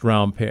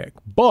first-round pick.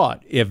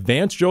 But if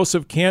Vance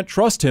Joseph can't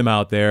trust him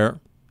out there,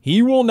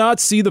 he will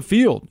not see the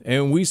field,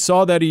 and we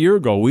saw that a year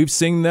ago. We've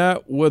seen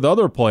that with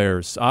other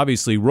players,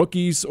 obviously,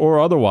 rookies or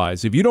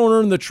otherwise. If you don't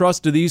earn the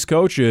trust of these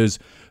coaches,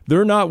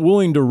 they're not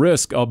willing to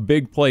risk a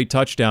big play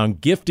touchdown,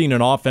 gifting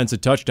an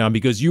offensive touchdown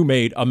because you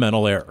made a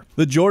mental error.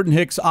 The Jordan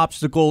Hicks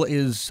obstacle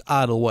is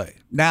out of the way.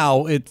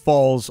 Now it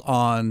falls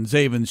on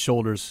Zaven's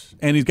shoulders,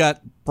 and he's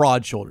got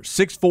broad shoulders,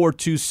 6'4",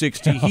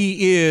 260.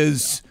 He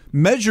is...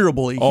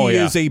 measurably, he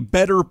is a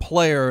better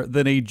player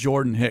than a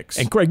Jordan Hicks.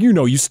 And Craig,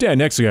 you stand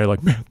next to a guy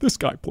like, man, this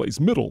guy plays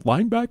middle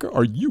linebacker.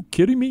 Are you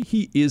kidding me?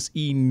 He is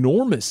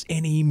enormous,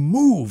 and he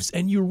moves,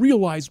 and you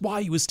realize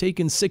why he was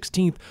taken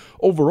 16th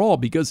overall,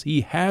 because he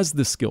has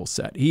the skill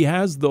set. He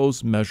has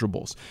those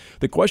measurables.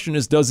 The question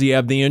is, does he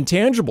have the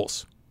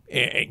intangibles?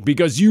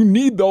 Because you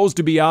need those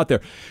to be out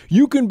there.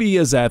 You can be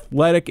as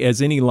athletic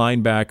as any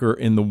linebacker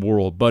in the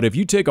world, but if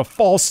you take a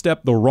false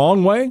step the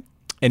wrong way,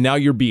 and now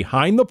you're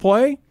behind the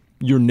play,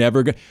 you're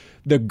never going.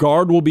 The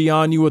guard will be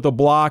on you with a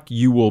block.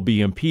 You will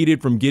be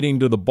impeded from getting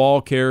to the ball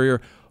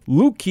carrier.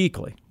 Luke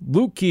Kuechly,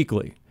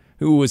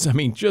 who was,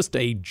 just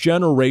a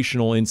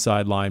generational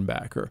inside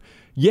linebacker.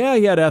 Yeah,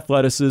 he had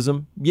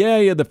athleticism. Yeah,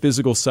 he had the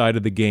physical side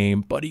of the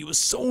game, but he was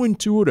so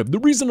intuitive. The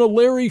reason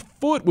Larry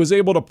Foote was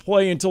able to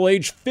play until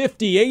age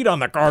 58 on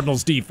the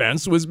Cardinals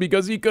defense was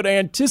because he could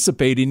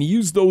anticipate and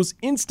use those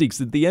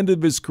instincts at the end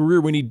of his career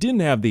when he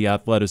didn't have the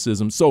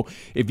athleticism. So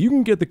if you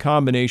can get the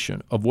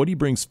combination of what he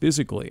brings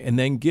physically and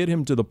then get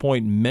him to the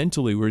point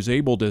mentally where he's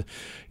able to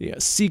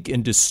seek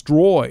and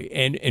destroy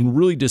and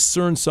really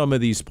discern some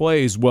of these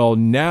plays, well,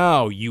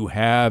 now you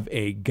have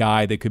a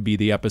guy that could be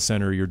the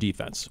epicenter of your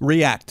defense.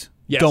 React.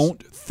 Yes.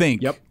 Don't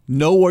think. Yep.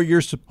 Know where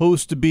you're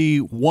supposed to be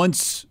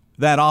once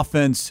that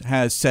offense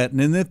has set.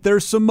 And if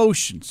there's some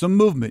motion, some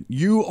movement,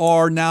 you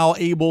are now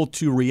able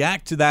to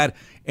react to that.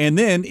 And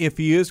then if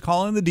he is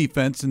calling the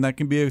defense, and that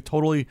can be a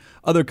totally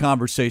other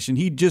conversation,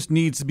 he just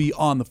needs to be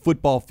on the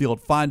football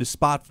field, find a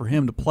spot for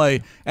him to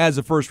play as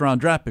a first-round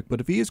draft pick. But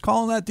if he is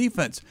calling that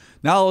defense,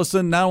 now all of a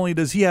sudden not only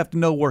does he have to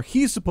know where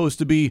he's supposed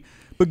to be,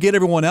 but get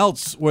everyone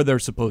else where they're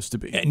supposed to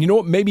be. And you know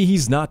what? Maybe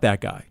he's not that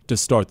guy to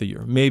start the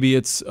year. Maybe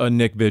it's a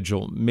Nick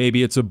Vigil.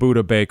 Maybe it's a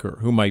Budda Baker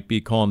who might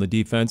be calling the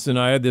defense. And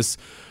I had this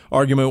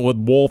argument with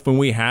Wolf, and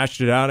we hashed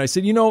it out. I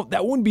said,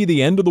 that wouldn't be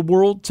the end of the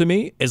world to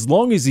me as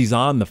long as he's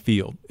on the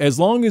field. As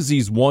long as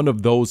he's one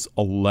of those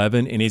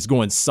 11 and he's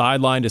going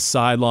sideline to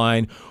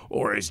sideline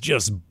or is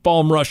just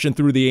bum rushing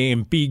through the A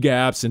and B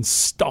gaps and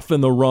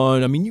stuffing the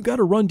run. You got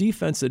a run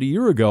defense that a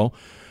year ago.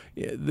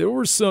 There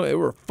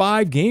were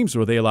 5 games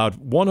where they allowed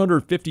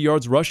 150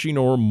 yards rushing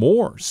or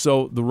more.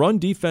 So the run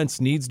defense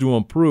needs to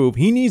improve.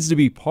 He needs to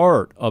be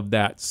part of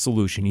that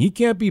solution. He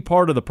can't be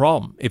part of the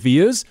problem. If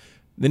he is,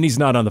 then he's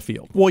not on the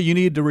field. Well, you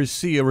need to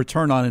see a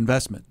return on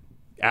investment.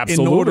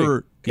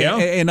 Absolutely.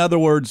 In other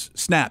words,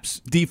 snaps,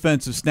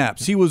 defensive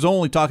snaps. He was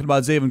only talking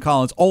about Zaven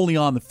Collins only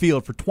on the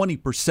field for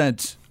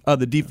 20% of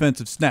the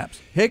defensive snaps.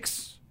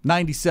 Hicks,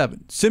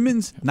 97.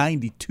 Simmons,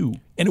 92.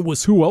 And it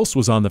was who else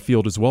was on the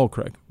field as well,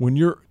 Craig. When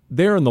you're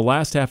there in the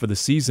last half of the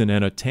season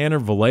and a Tanner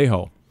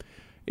Vallejo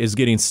is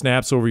getting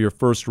snaps over your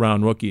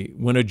first-round rookie,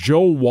 when a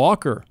Joe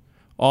Walker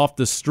off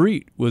the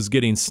street was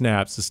getting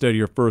snaps instead of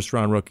your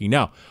first-round rookie.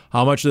 Now,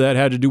 how much of that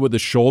had to do with the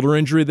shoulder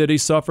injury that he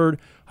suffered?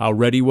 How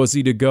ready was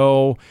he to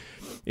go?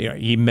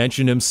 He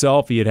mentioned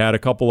himself. He had a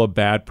couple of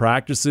bad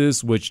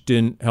practices, which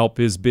didn't help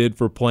his bid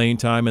for playing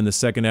time in the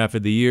second half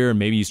of the year, and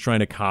maybe he's trying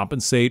to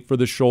compensate for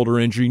the shoulder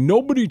injury.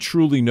 Nobody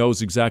truly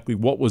knows exactly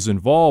what was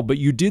involved, but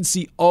you did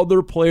see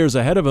other players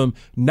ahead of him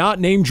not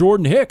named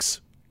Jordan Hicks.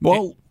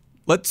 Well,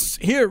 Let's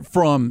hear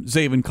from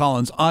Zaven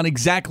Collins on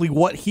exactly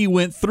what he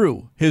went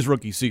through his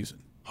rookie season.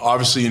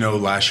 Obviously,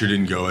 last year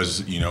didn't go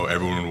as,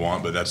 everyone would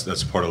want, but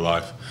that's part of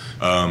life.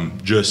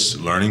 Just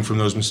learning from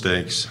those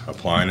mistakes,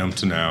 applying them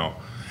to now,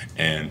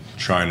 and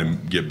trying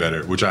to get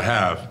better, which I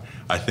have.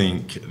 I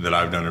think that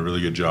I've done a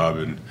really good job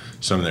in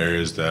some of the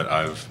areas that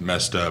I've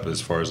messed up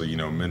as far as,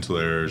 mental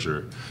errors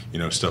or,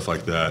 stuff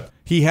like that.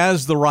 He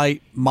has the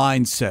right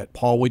mindset,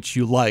 Paul, which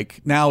you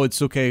like. Now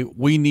it's okay,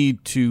 we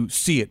need to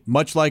see it,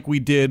 much like we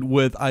did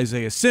with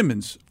Isaiah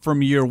Simmons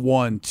from year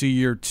 1 to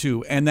year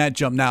 2. And that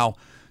jump now,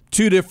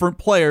 2 different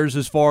players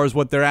as far as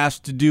what they're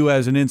asked to do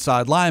as an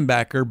inside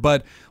linebacker,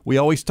 but we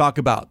always talk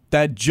about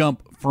that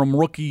jump from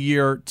rookie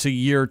year to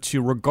year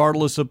 2,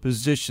 regardless of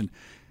position.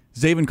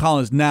 Zaven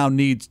Collins now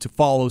needs to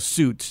follow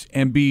suit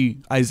and be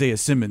Isaiah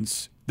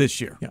Simmons this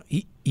year.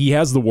 Yeah, he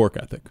has the work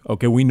ethic.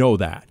 Okay, we know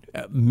that.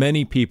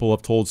 Many people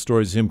have told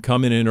stories of him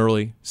coming in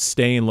early,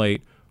 staying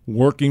late,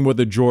 working with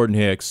a Jordan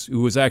Hicks, who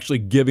was actually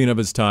giving of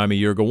his time a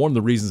year ago. One of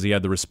the reasons he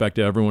had the respect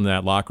of everyone in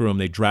that locker room,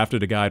 they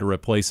drafted a guy to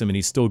replace him, and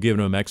he's still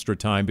giving him extra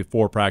time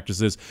before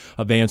practices.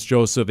 Vance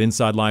Joseph,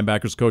 inside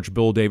linebackers coach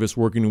Bill Davis,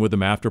 working with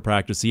him after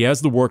practice. He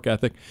has the work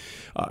ethic.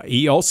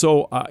 He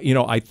also,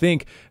 I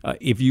think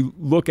if you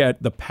look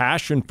at the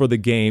passion for the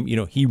game,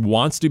 he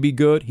wants to be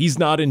good. He's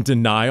not in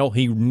denial.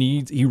 He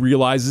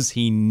realizes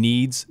he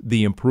needs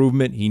the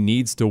improvement. He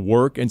needs to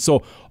work. And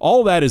so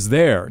all that is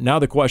there. Now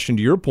the question,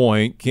 to your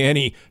point, can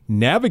he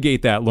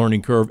navigate that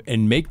learning curve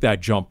and make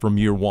that jump from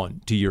year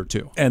 1 to year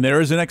 2? And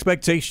there is an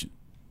expectation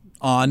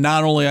on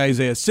not only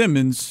Isaiah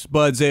Simmons,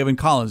 but Zaven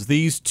Collins.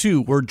 These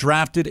two were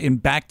drafted in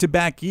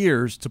back-to-back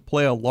years to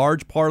play a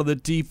large part of the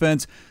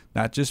defense,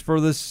 not just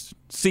for this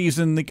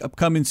season, the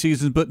upcoming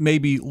seasons, but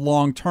maybe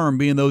long-term,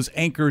 being those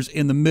anchors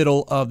in the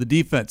middle of the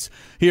defense.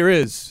 Here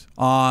is,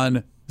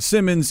 on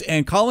Simmons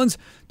and Collins,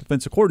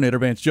 defensive coordinator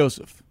Vance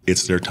Joseph.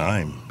 It's their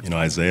time.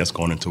 Isaiah's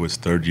going into his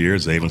 3rd year.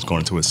 Zaven's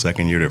going into his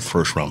 2nd year. They're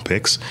first-round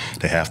picks.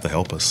 They have to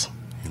help us,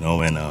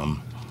 and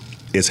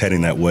it's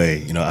heading that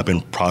way. I've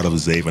been proud of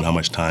Zaven, how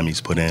much time he's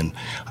put in.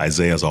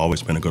 Isaiah's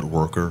always been a good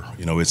worker.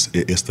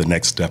 It's the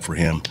next step for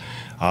him.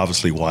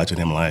 Obviously, watching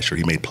him last year,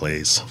 he made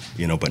plays,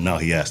 but now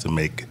he has to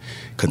make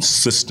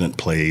consistent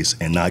plays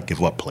and not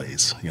give up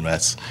plays.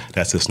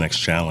 That's his next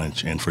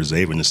challenge. And for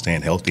Zaven to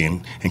stand healthy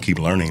and keep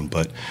learning.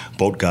 But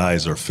both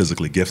guys are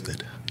physically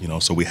gifted,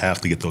 so we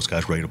have to get those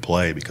guys ready to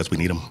play because we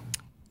need them.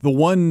 The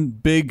one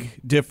big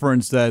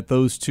difference that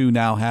those two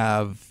now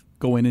have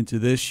going into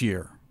this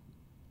year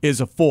is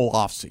a full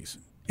offseason.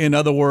 In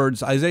other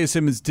words, Isaiah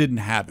Simmons didn't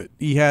have it.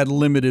 He had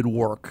limited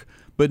work.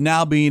 But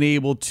now being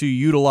able to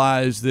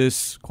utilize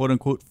this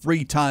quote-unquote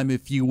free time,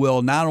 if you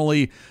will, not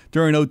only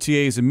during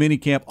OTAs and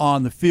minicamp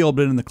on the field,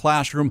 but in the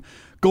classroom,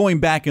 going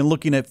back and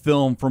looking at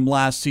film from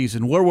last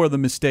season, where were the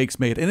mistakes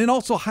made? And then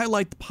also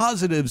highlight the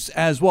positives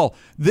as well.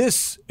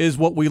 This is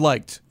what we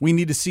liked. We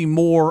need to see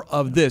more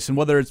of this. And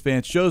whether it's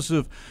Vance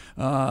Joseph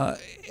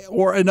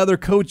or another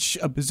coach,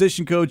 a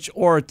position coach,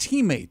 or a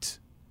teammate,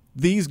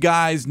 these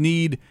guys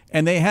need,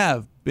 and they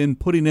have been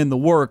putting in the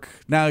work.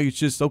 Now it's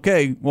just,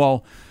 okay,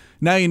 well,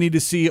 now you need to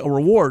see a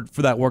reward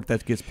for that work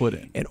that gets put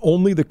in. And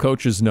only the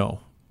coaches know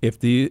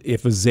if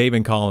a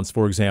Zaven Collins,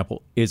 for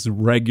example, is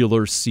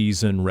regular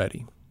season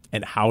ready.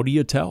 And how do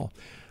you tell?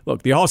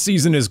 Look, the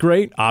offseason is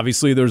great.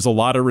 Obviously, there's a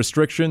lot of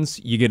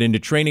restrictions. You get into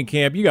training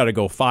camp, you got to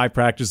go 5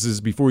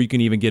 practices before you can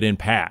even get in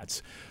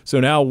pads. So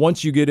now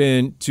once you get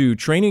into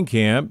training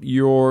camp,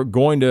 you're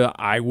going to,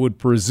 I would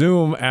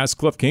presume, ask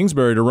Cliff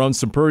Kingsbury to run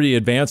some pretty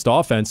advanced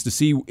offense to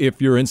see if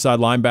your inside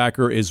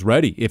linebacker is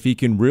ready, if he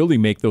can really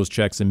make those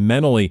checks, and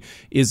mentally,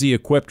 is he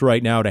equipped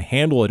right now to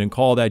handle it and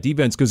call that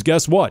defense? Because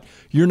guess what?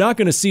 You're not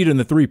going to see it in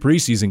the 3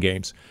 preseason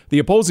games. The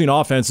opposing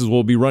offenses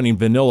will be running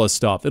vanilla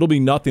stuff. It'll be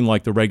nothing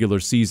like the regular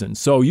season.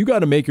 So you got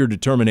to make your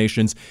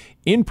determinations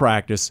in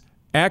practice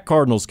at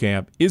Cardinals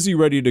camp. Is he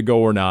ready to go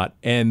or not?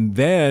 And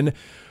then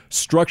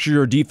structure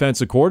your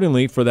defense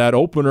accordingly for that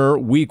opener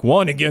week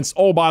 1 against,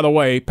 oh, by the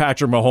way,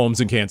 Patrick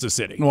Mahomes in Kansas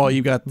City. Well,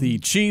 you got the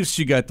Chiefs,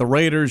 you got the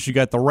Raiders, you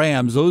got the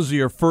Rams. Those are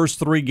your first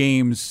 3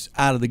 games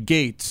out of the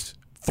gates.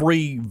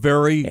 3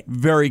 very,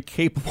 very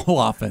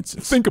capable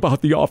offenses. Think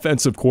about the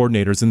offensive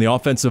coordinators and the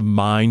offensive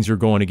minds you're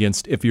going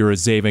against if you're a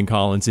Zaven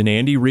Collins and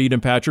Andy Reid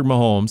and Patrick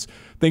Mahomes.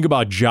 Think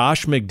about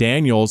Josh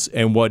McDaniels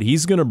and what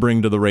he's going to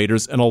bring to the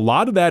Raiders, and a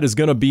lot of that is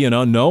going to be an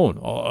unknown.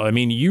 I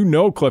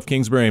mean, Cliff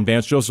Kingsbury and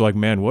Vance Joseph are like,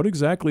 man, what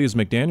exactly is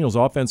McDaniels'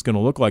 offense going to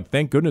look like?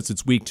 Thank goodness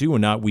it's week 2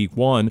 and not week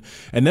 1.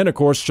 And then, of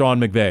course, Sean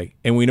McVay.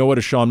 And we know what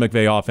a Sean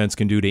McVay offense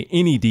can do to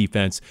any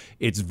defense.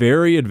 It's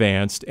very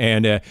advanced,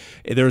 and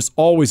there's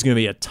always going to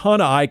be a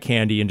ton of eye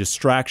candy and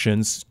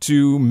distractions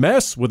to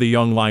mess with a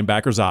young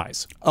linebacker's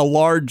eyes. A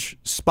large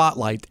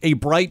spotlight, a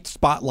bright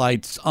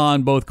spotlight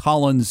on both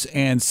Collins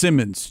and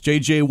Simmons.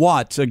 J.J.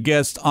 Watt, a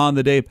guest on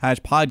the Dave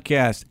Hatch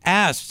podcast,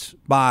 asked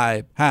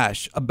by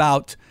Hash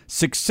about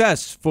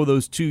success for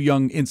those 2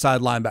 young inside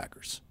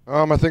linebackers.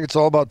 I think it's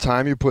all about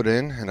time you put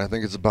in, and I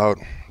think it's about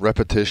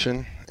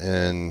repetition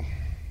and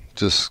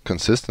just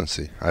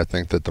consistency. I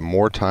think that the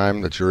more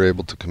time that you're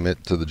able to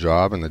commit to the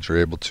job and that you're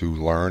able to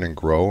learn and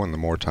grow, and the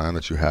more time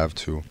that you have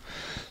to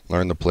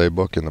learn the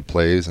playbook and the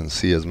plays and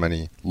see as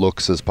many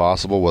looks as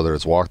possible, whether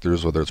it's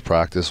walkthroughs, whether it's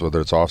practice,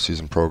 whether it's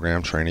off-season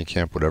program, training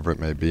camp, whatever it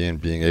may be,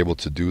 and being able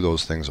to do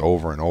those things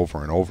over and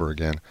over and over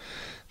again,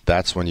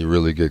 that's when you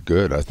really get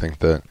good. I think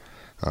that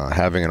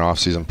having an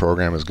off-season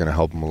program is going to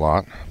help them a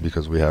lot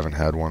because we haven't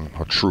had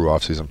a true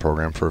off-season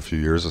program for a few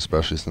years,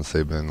 especially since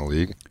they've been in the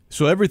league.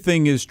 So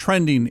everything is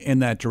trending in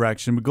that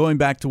direction. But going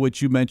back to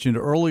what you mentioned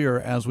earlier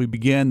as we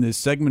began this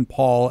segment,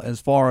 Paul, as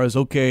far as,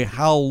 okay,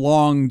 how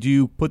long do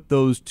you put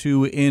those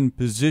two in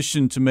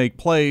position to make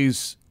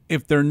plays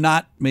if they're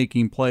not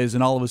making plays?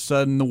 And all of a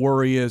sudden the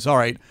worry is, all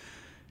right,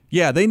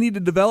 yeah, they need to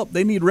develop,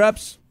 they need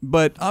reps,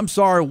 but I'm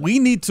sorry, we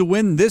need to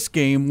win this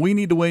game. We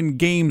need to win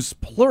games,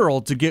 plural,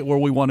 to get where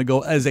we want to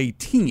go as a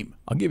team.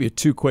 I'll give you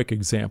 2 quick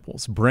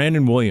examples.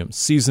 Brandon Williams,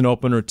 season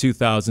opener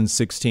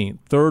 2016,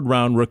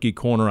 third-round rookie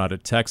corner out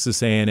of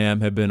Texas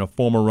A&M, had been a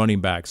former running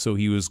back, so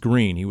he was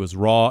green. He was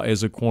raw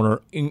as a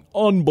corner,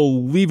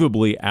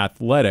 unbelievably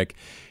athletic.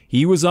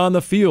 He was on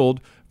the field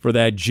for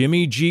that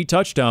Jimmy G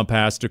touchdown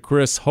pass to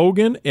Chris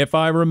Hogan, if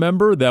I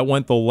remember, that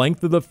went the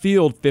length of the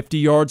field, 50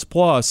 yards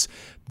plus.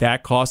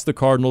 That cost the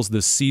Cardinals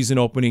the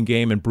season-opening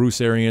game, and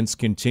Bruce Arians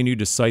continued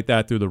to cite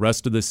that through the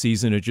rest of the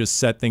season. It just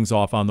set things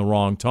off on the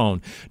wrong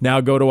tone. Now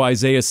go to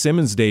Isaiah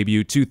Simmons'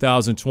 debut,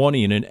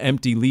 2020, in an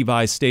empty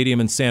Levi's Stadium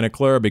in Santa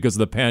Clara because of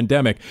the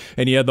pandemic,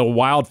 and you had the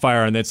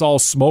wildfire, and it's all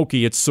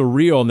smoky, it's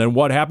surreal, and then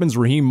what happens?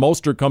 Raheem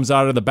Mostert comes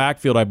out of the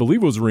backfield, I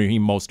believe it was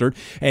Raheem Mostert,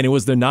 and it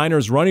was the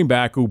Niners running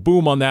back who,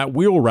 boom, on that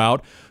wheel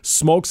route,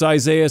 smokes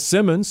Isaiah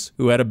Simmons,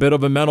 who had a bit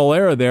of a mental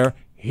error there.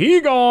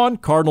 He gone.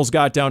 Cardinals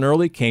got down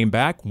early, came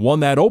back, won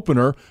that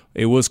opener.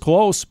 It was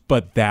close,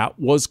 but that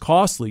was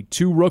costly.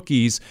 2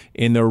 rookies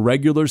in their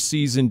regular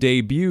season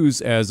debuts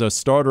as a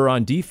starter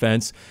on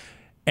defense.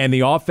 And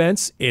the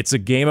offense, it's a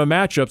game of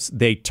matchups.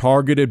 They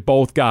targeted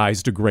both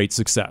guys to great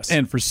success.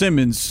 And for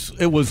Simmons,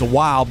 it was a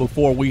while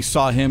before we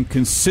saw him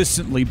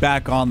consistently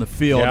back on the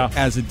field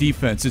as a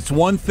defense. It's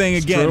one thing,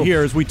 again,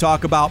 here as we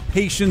talk about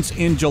patience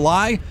in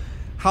July.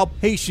 How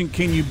patient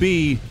can you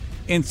be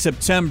in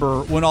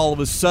September when all of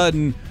a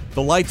sudden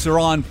the lights are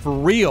on for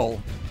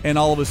real and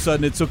all of a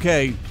sudden it's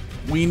okay,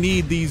 we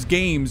need these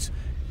games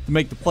to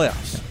make the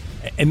playoffs?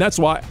 And that's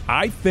why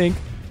I think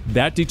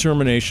that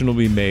determination will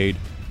be made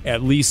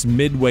at least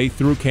midway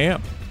through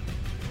camp,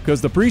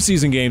 because the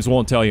preseason games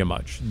won't tell you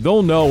much.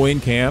 They'll know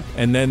in camp,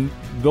 and then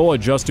they'll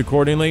adjust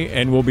accordingly,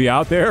 and we'll be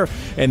out there,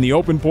 and the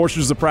open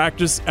portions of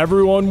practice,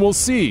 everyone will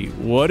see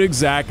what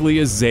exactly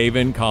is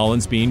Zaven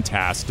Collins being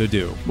tasked to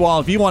do. Well,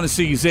 if you want to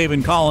see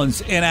Zaven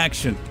Collins in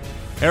action,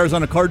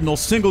 Arizona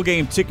Cardinals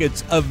single-game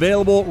tickets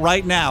available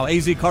right now.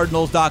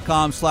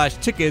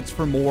 azcardinals.com/tickets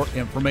for more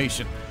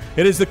information.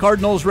 It is the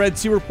Cardinals Red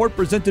Sea Report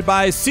presented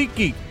by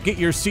SeatGeek. Get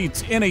your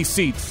seats in a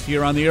seat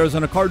here on the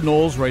Arizona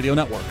Cardinals Radio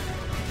Network.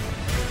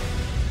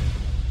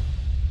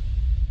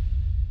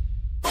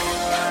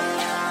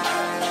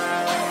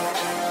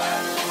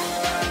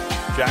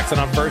 Jackson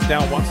on first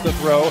down, wants to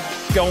throw,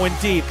 going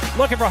deep,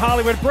 looking for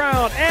Hollywood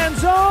Brown, end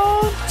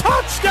zone,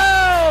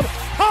 touchdown,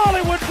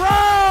 Hollywood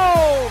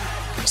Brown!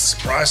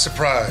 Surprise,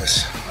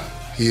 surprise.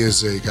 He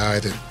is a guy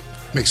that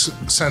makes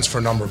sense for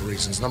a number of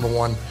reasons. Number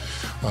one,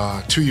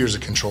 2 years of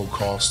controlled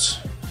costs,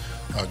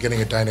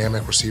 getting a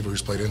dynamic receiver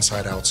who's played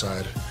inside,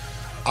 outside,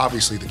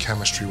 obviously the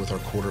chemistry with our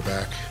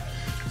quarterback,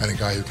 and a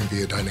guy who can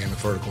be a dynamic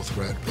vertical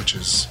threat, which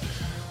is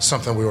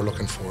something we were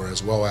looking for,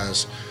 as well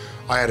as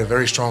I had a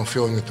very strong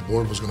feeling that the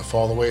board was going to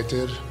fall the way it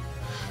did,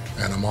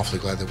 and I'm awfully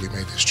glad that we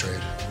made this trade.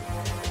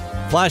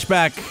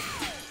 Flashback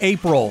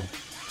April,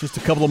 just a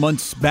couple of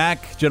months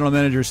back, General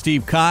Manager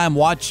Steve Keim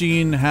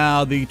watching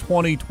how the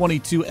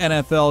 2022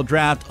 NFL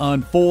Draft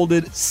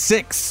unfolded.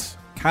 6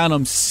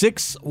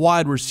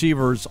 wide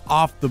receivers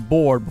off the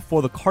board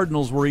before the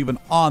Cardinals were even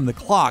on the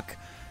clock.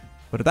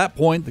 But at that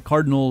point, the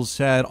Cardinals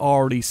had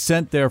already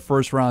sent their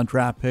first-round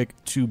draft pick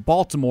to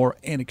Baltimore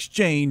in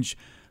exchange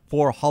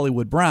for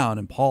Hollywood Brown.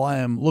 And, Paul, I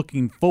am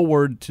looking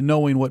forward to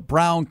knowing what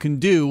Brown can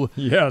do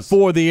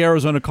for the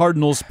Arizona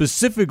Cardinals,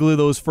 specifically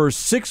those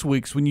first 6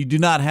 weeks when you do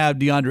not have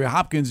DeAndre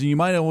Hopkins. And you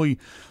might only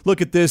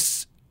look at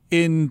this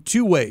in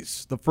 2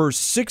 ways. The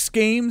first 6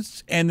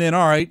 games, and then,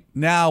 all right,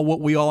 now what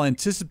we all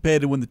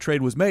anticipated when the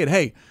trade was made.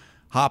 Hey,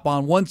 Hop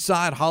on one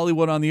side,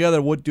 Hollywood on the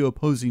other. What do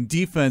opposing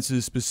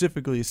defenses,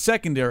 specifically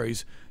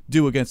secondaries,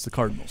 do against the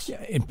Cardinals?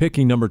 Yeah, in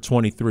picking number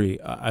 23,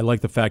 I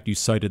like the fact you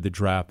cited the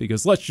draft,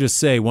 because let's just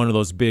say one of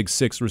those big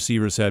 6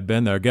 receivers had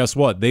been there. Guess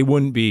what? They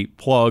wouldn't be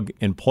plug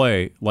and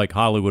play like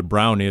Hollywood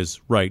Brown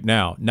is right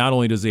now. Not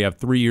only does he have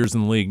 3 years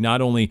in the league,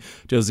 not only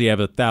does he have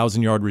a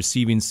 1,000-yard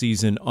receiving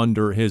season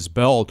under his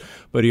belt,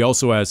 but he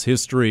also has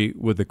history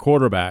with the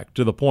quarterback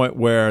to the point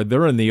where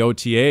they're in the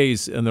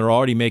OTAs and they're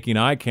already making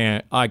eye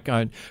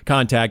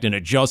contact and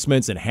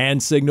adjustments and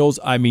hand signals.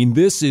 I mean,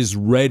 this is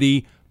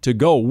ready to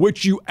go,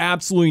 which you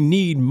absolutely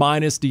need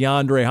minus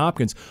DeAndre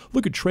Hopkins.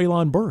 Look at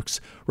Treylon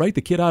Burks, right?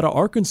 The kid out of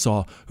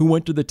Arkansas who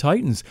went to the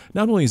Titans.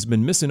 Not only has he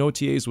been missing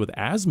OTAs with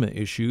asthma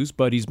issues,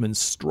 but he's been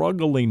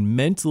struggling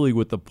mentally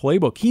with the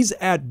playbook. He's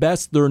at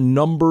best their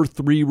number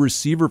 3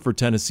 receiver for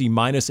Tennessee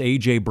minus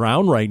A.J.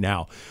 Brown right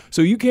now.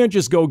 So you can't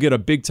just go get a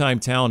big-time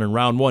talent in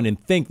round 1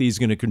 and think that he's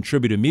going to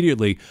contribute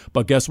immediately.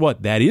 But guess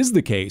what? That is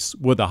the case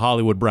with a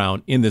Hollywood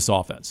Brown in this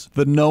offense.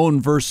 The known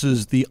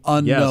versus the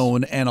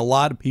unknown, and a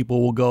lot of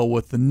people will go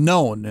with the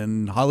known.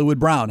 And Hollywood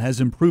Brown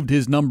has improved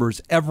his numbers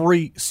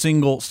every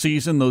single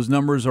season. Those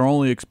numbers are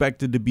only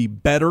expected to be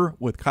better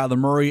with Kyler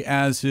Murray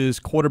as his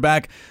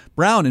quarterback.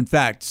 Brown, in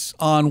fact,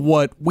 on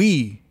what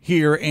we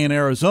here in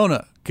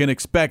Arizona can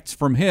expect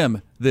from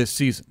him this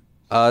season.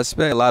 It's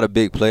been a lot of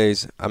big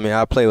plays. I mean,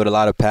 I play with a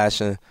lot of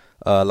passion,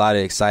 a lot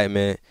of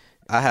excitement.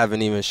 I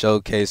haven't even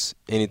showcased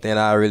anything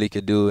I really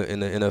could do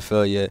in the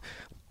NFL yet.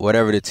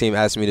 Whatever the team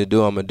asks me to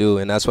do, I'm going to do.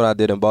 And that's what I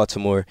did in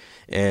Baltimore.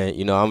 And,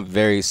 you know, I'm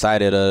very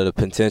excited of the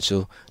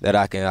potential that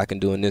I can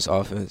do in this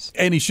offense.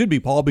 And he should be,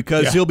 Paul,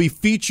 because he'll be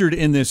featured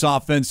in this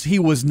offense. He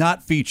was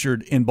not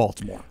featured in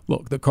Baltimore.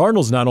 Look, the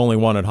Cardinals not only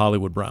wanted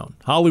Hollywood Brown.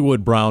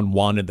 Hollywood Brown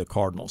wanted the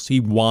Cardinals.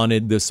 He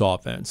wanted this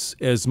offense.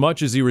 As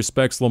much as he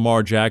respects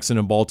Lamar Jackson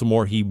in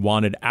Baltimore, he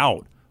wanted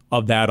out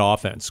of that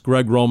offense.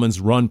 Greg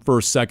Roman's run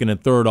first, second, and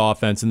third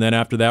offense, and then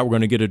after that, we're going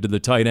to get it to the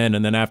tight end,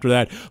 and then after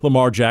that,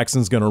 Lamar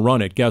Jackson's going to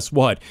run it. Guess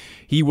what?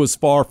 He was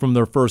far from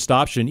their first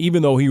option,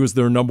 even though he was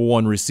their number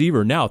 1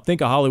 receiver. Now,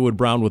 think of Hollywood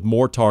Brown with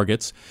more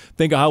targets.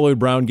 Think of Hollywood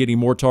Brown getting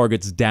more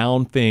targets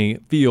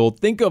downfield.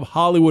 Think of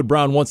Hollywood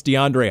Brown once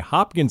DeAndre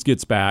Hopkins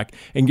gets back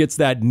and gets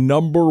that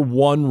number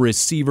 1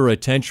 receiver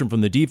attention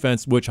from the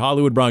defense, which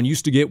Hollywood Brown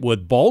used to get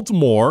with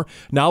Baltimore.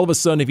 Now, all of a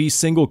sudden, if he's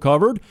single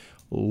covered,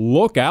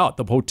 look out.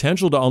 The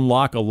potential to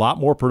unlock a lot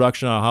more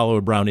production out of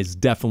Hollywood Brown is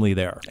definitely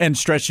there. And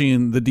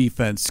stretching the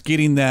defense,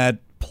 getting that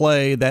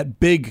play,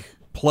 that big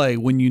play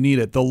when you need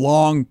it, the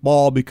long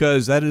ball,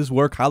 because that is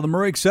where Kyler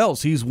Murray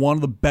excels. He's one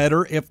of the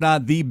better, if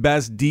not the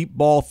best, deep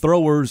ball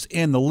throwers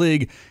in the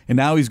league. And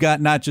now he's got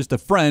not just a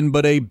friend,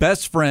 but a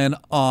best friend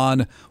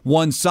on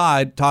one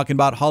side, talking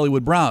about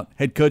Hollywood Brown.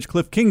 Head coach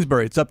Cliff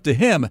Kingsbury. It's up to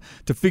him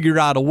to figure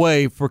out a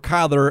way for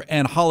Kyler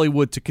and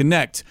Hollywood to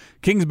connect.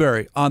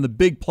 Kingsbury on the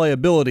big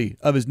playability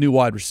of his new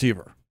wide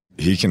receiver.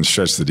 He can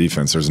stretch the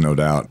defense, there's no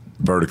doubt.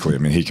 Vertically, I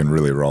mean, he can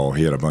really roll.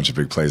 He had a bunch of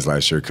big plays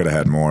last year. Could have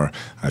had more,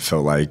 I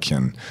felt like.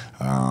 And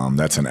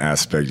that's an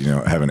aspect, you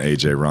know, having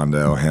A.J.,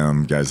 Rondell,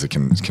 him, guys that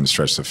can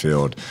stretch the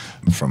field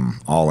from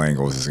all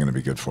angles is going to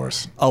be good for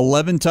us.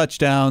 11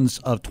 touchdowns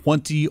of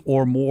 20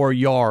 or more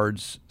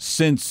yards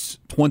since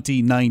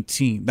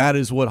 2019. That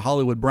is what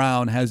Hollywood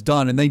Brown has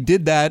done. And they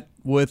did that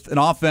with an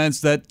offense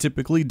that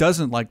typically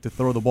doesn't like to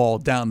throw the ball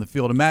down the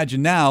field.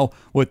 Imagine now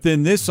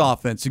within this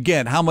offense,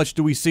 again, how much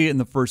do we see it in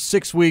the first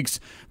 6 weeks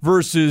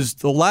versus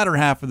the latter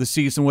half of the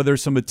season where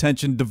there's some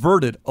attention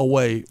diverted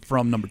away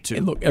from number 2.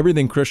 And look,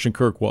 everything Christian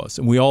Kirk was,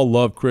 and we all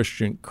love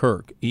Christian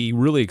Kirk. He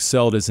really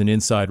excelled as an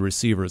inside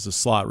receiver, as a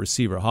slot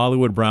receiver.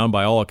 Hollywood Brown,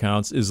 by all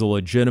accounts, is a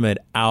legitimate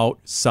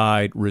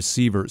outside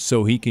receiver,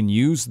 so he can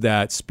use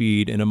that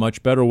speed in a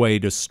much better way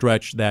to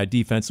stretch that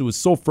defense. It was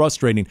so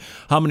frustrating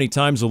how many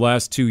times the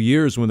last 2 years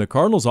when the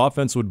Cardinals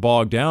offense would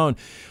bog down,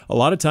 a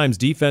lot of times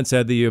defense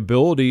had the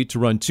ability to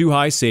run 2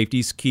 high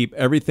safeties, keep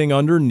everything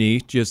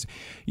underneath. Just,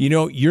 you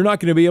know, you're not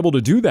going to be able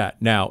to do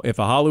that now. If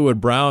a Hollywood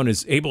Brown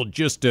is able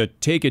just to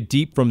take it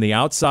deep from the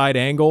outside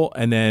angle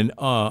and then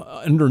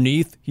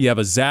underneath you have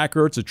a Zach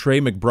Ertz, a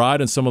Trey McBride,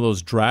 and some of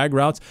those drag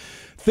routes.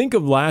 Think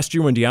of last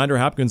year when DeAndre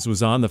Hopkins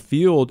was on the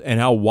field and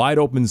how wide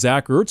open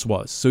Zach Ertz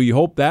was. So you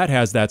hope that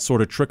has that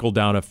sort of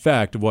trickle-down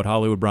effect of what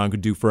Hollywood Brown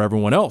could do for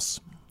everyone else.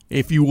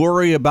 If you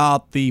worry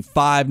about the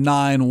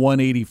 5'9",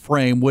 180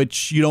 frame,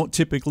 which you don't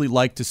typically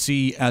like to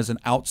see as an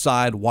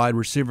outside wide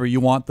receiver,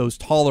 you want those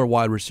taller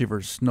wide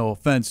receivers. No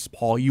offense,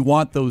 Paul. You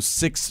want those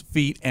 6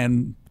 feet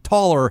and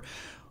taller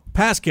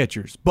pass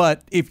catchers.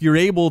 But if you're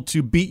able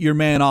to beat your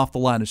man off the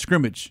line of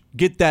scrimmage,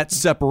 get that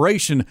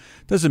separation,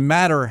 doesn't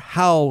matter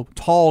how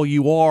tall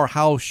you are,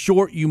 how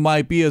short you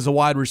might be as a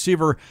wide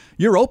receiver,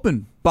 you're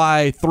open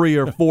by 3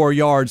 or 4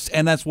 yards,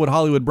 and that's what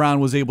Hollywood Brown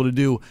was able to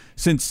do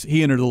since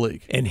he entered the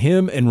league. And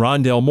him and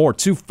Rondell Moore,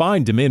 2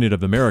 fine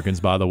diminutive Americans,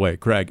 by the way,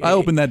 Craig. I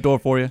opened that door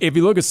for you. If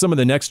you look at some of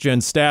the next-gen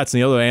stats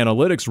and the other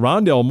analytics,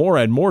 Rondell Moore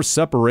had more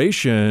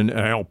separation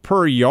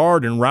per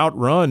yard and route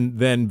run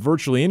than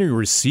virtually any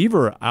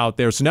receiver out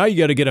there. So now you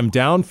got to get him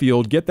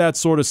downfield, get that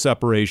sort of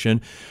separation.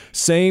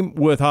 Same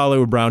with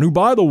Hollywood Brown, who,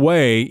 by the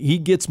way, he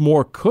gets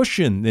more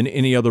cushion than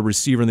any other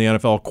receiver in the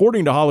NFL.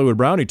 According to Hollywood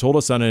Brown, he told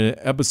us on an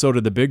episode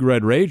of the Big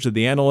Red Rage that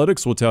the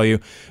analytics will tell you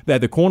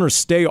that the corners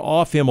stay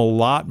off him a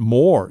lot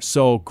more.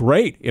 So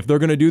great. If they're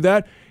going to do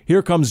that,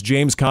 here comes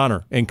James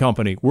Conner and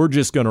company. We're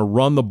just going to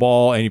run the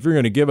ball, and if you're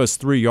going to give us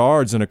 3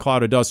 yards and a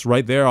cloud of dust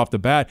right there off the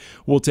bat,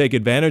 we'll take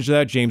advantage of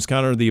that. James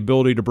Conner, the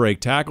ability to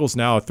break tackles.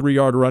 Now a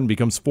 3-yard run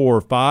becomes 4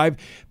 or 5.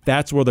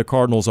 That's where the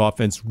Cardinals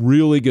offense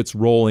really gets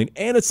rolling,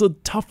 and it's a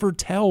tougher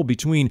tell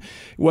between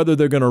whether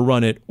they're going to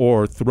run it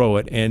or throw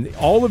it. And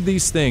all of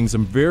these things,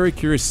 I'm very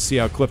curious to see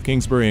how Cliff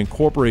Kingsbury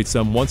incorporates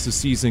them once the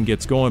season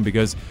gets going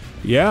because,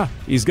 yeah,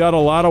 he's got a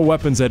lot of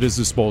weapons at his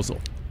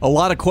disposal. A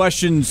lot of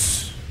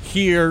questions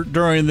here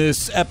during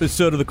this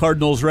episode of the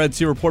Cardinals Red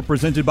Sea Report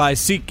presented by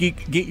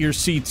SeatGeek. Get your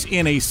seats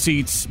in a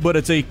seats. But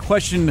it's a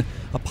question,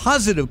 a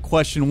positive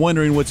question,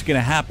 wondering what's going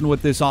to happen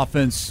with this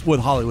offense with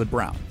Hollywood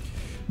Brown.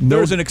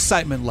 There's an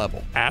excitement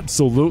level.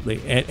 Absolutely.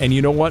 And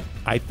you know what?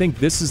 I think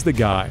this is the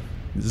guy,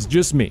 this is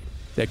just me,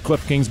 that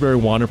Cliff Kingsbury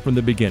wanted from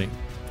the beginning.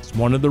 It's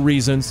one of the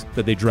reasons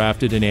that they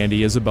drafted an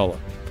Andy Isabella,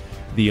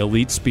 the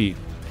elite speed.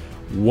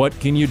 What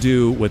can you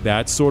do with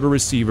that sort of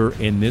receiver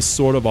in this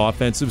sort of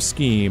offensive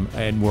scheme?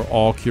 And we're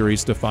all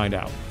curious to find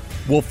out.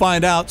 We'll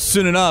find out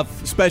soon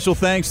enough. Special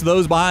thanks to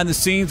those behind the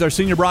scenes, our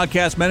senior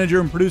broadcast manager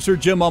and producer,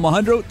 Jim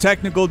Almohandro,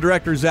 technical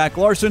director, Zach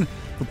Larson.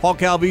 For Paul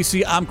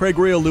Calvisi, I'm Craig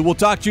Riolu. We'll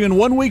talk to you in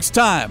 1 week's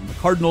time. The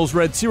Cardinals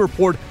Red Sea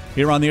Report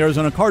here on the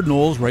Arizona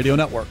Cardinals Radio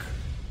Network.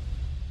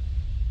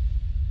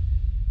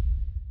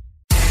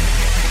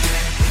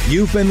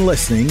 You've been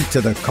listening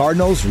to the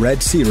Cardinals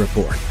Red Sea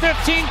Report.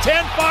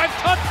 15-10-5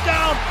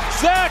 touchdown.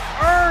 Zach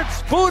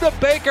Ertz. Budda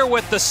Baker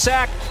with the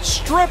sack.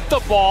 Stripped the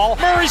ball.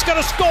 Murray's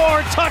going to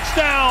score.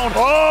 Touchdown.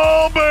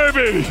 Oh,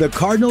 baby. The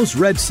Cardinals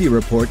Red Sea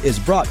Report is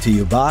brought to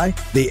you by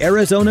the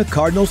Arizona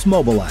Cardinals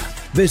mobile app.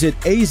 Visit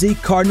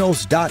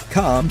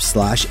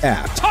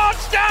azcardinals.com/app.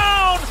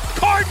 Touchdown.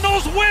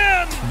 Cardinals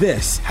win.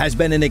 This has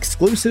been an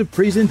exclusive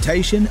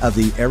presentation of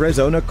the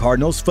Arizona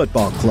Cardinals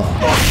Football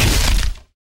Club.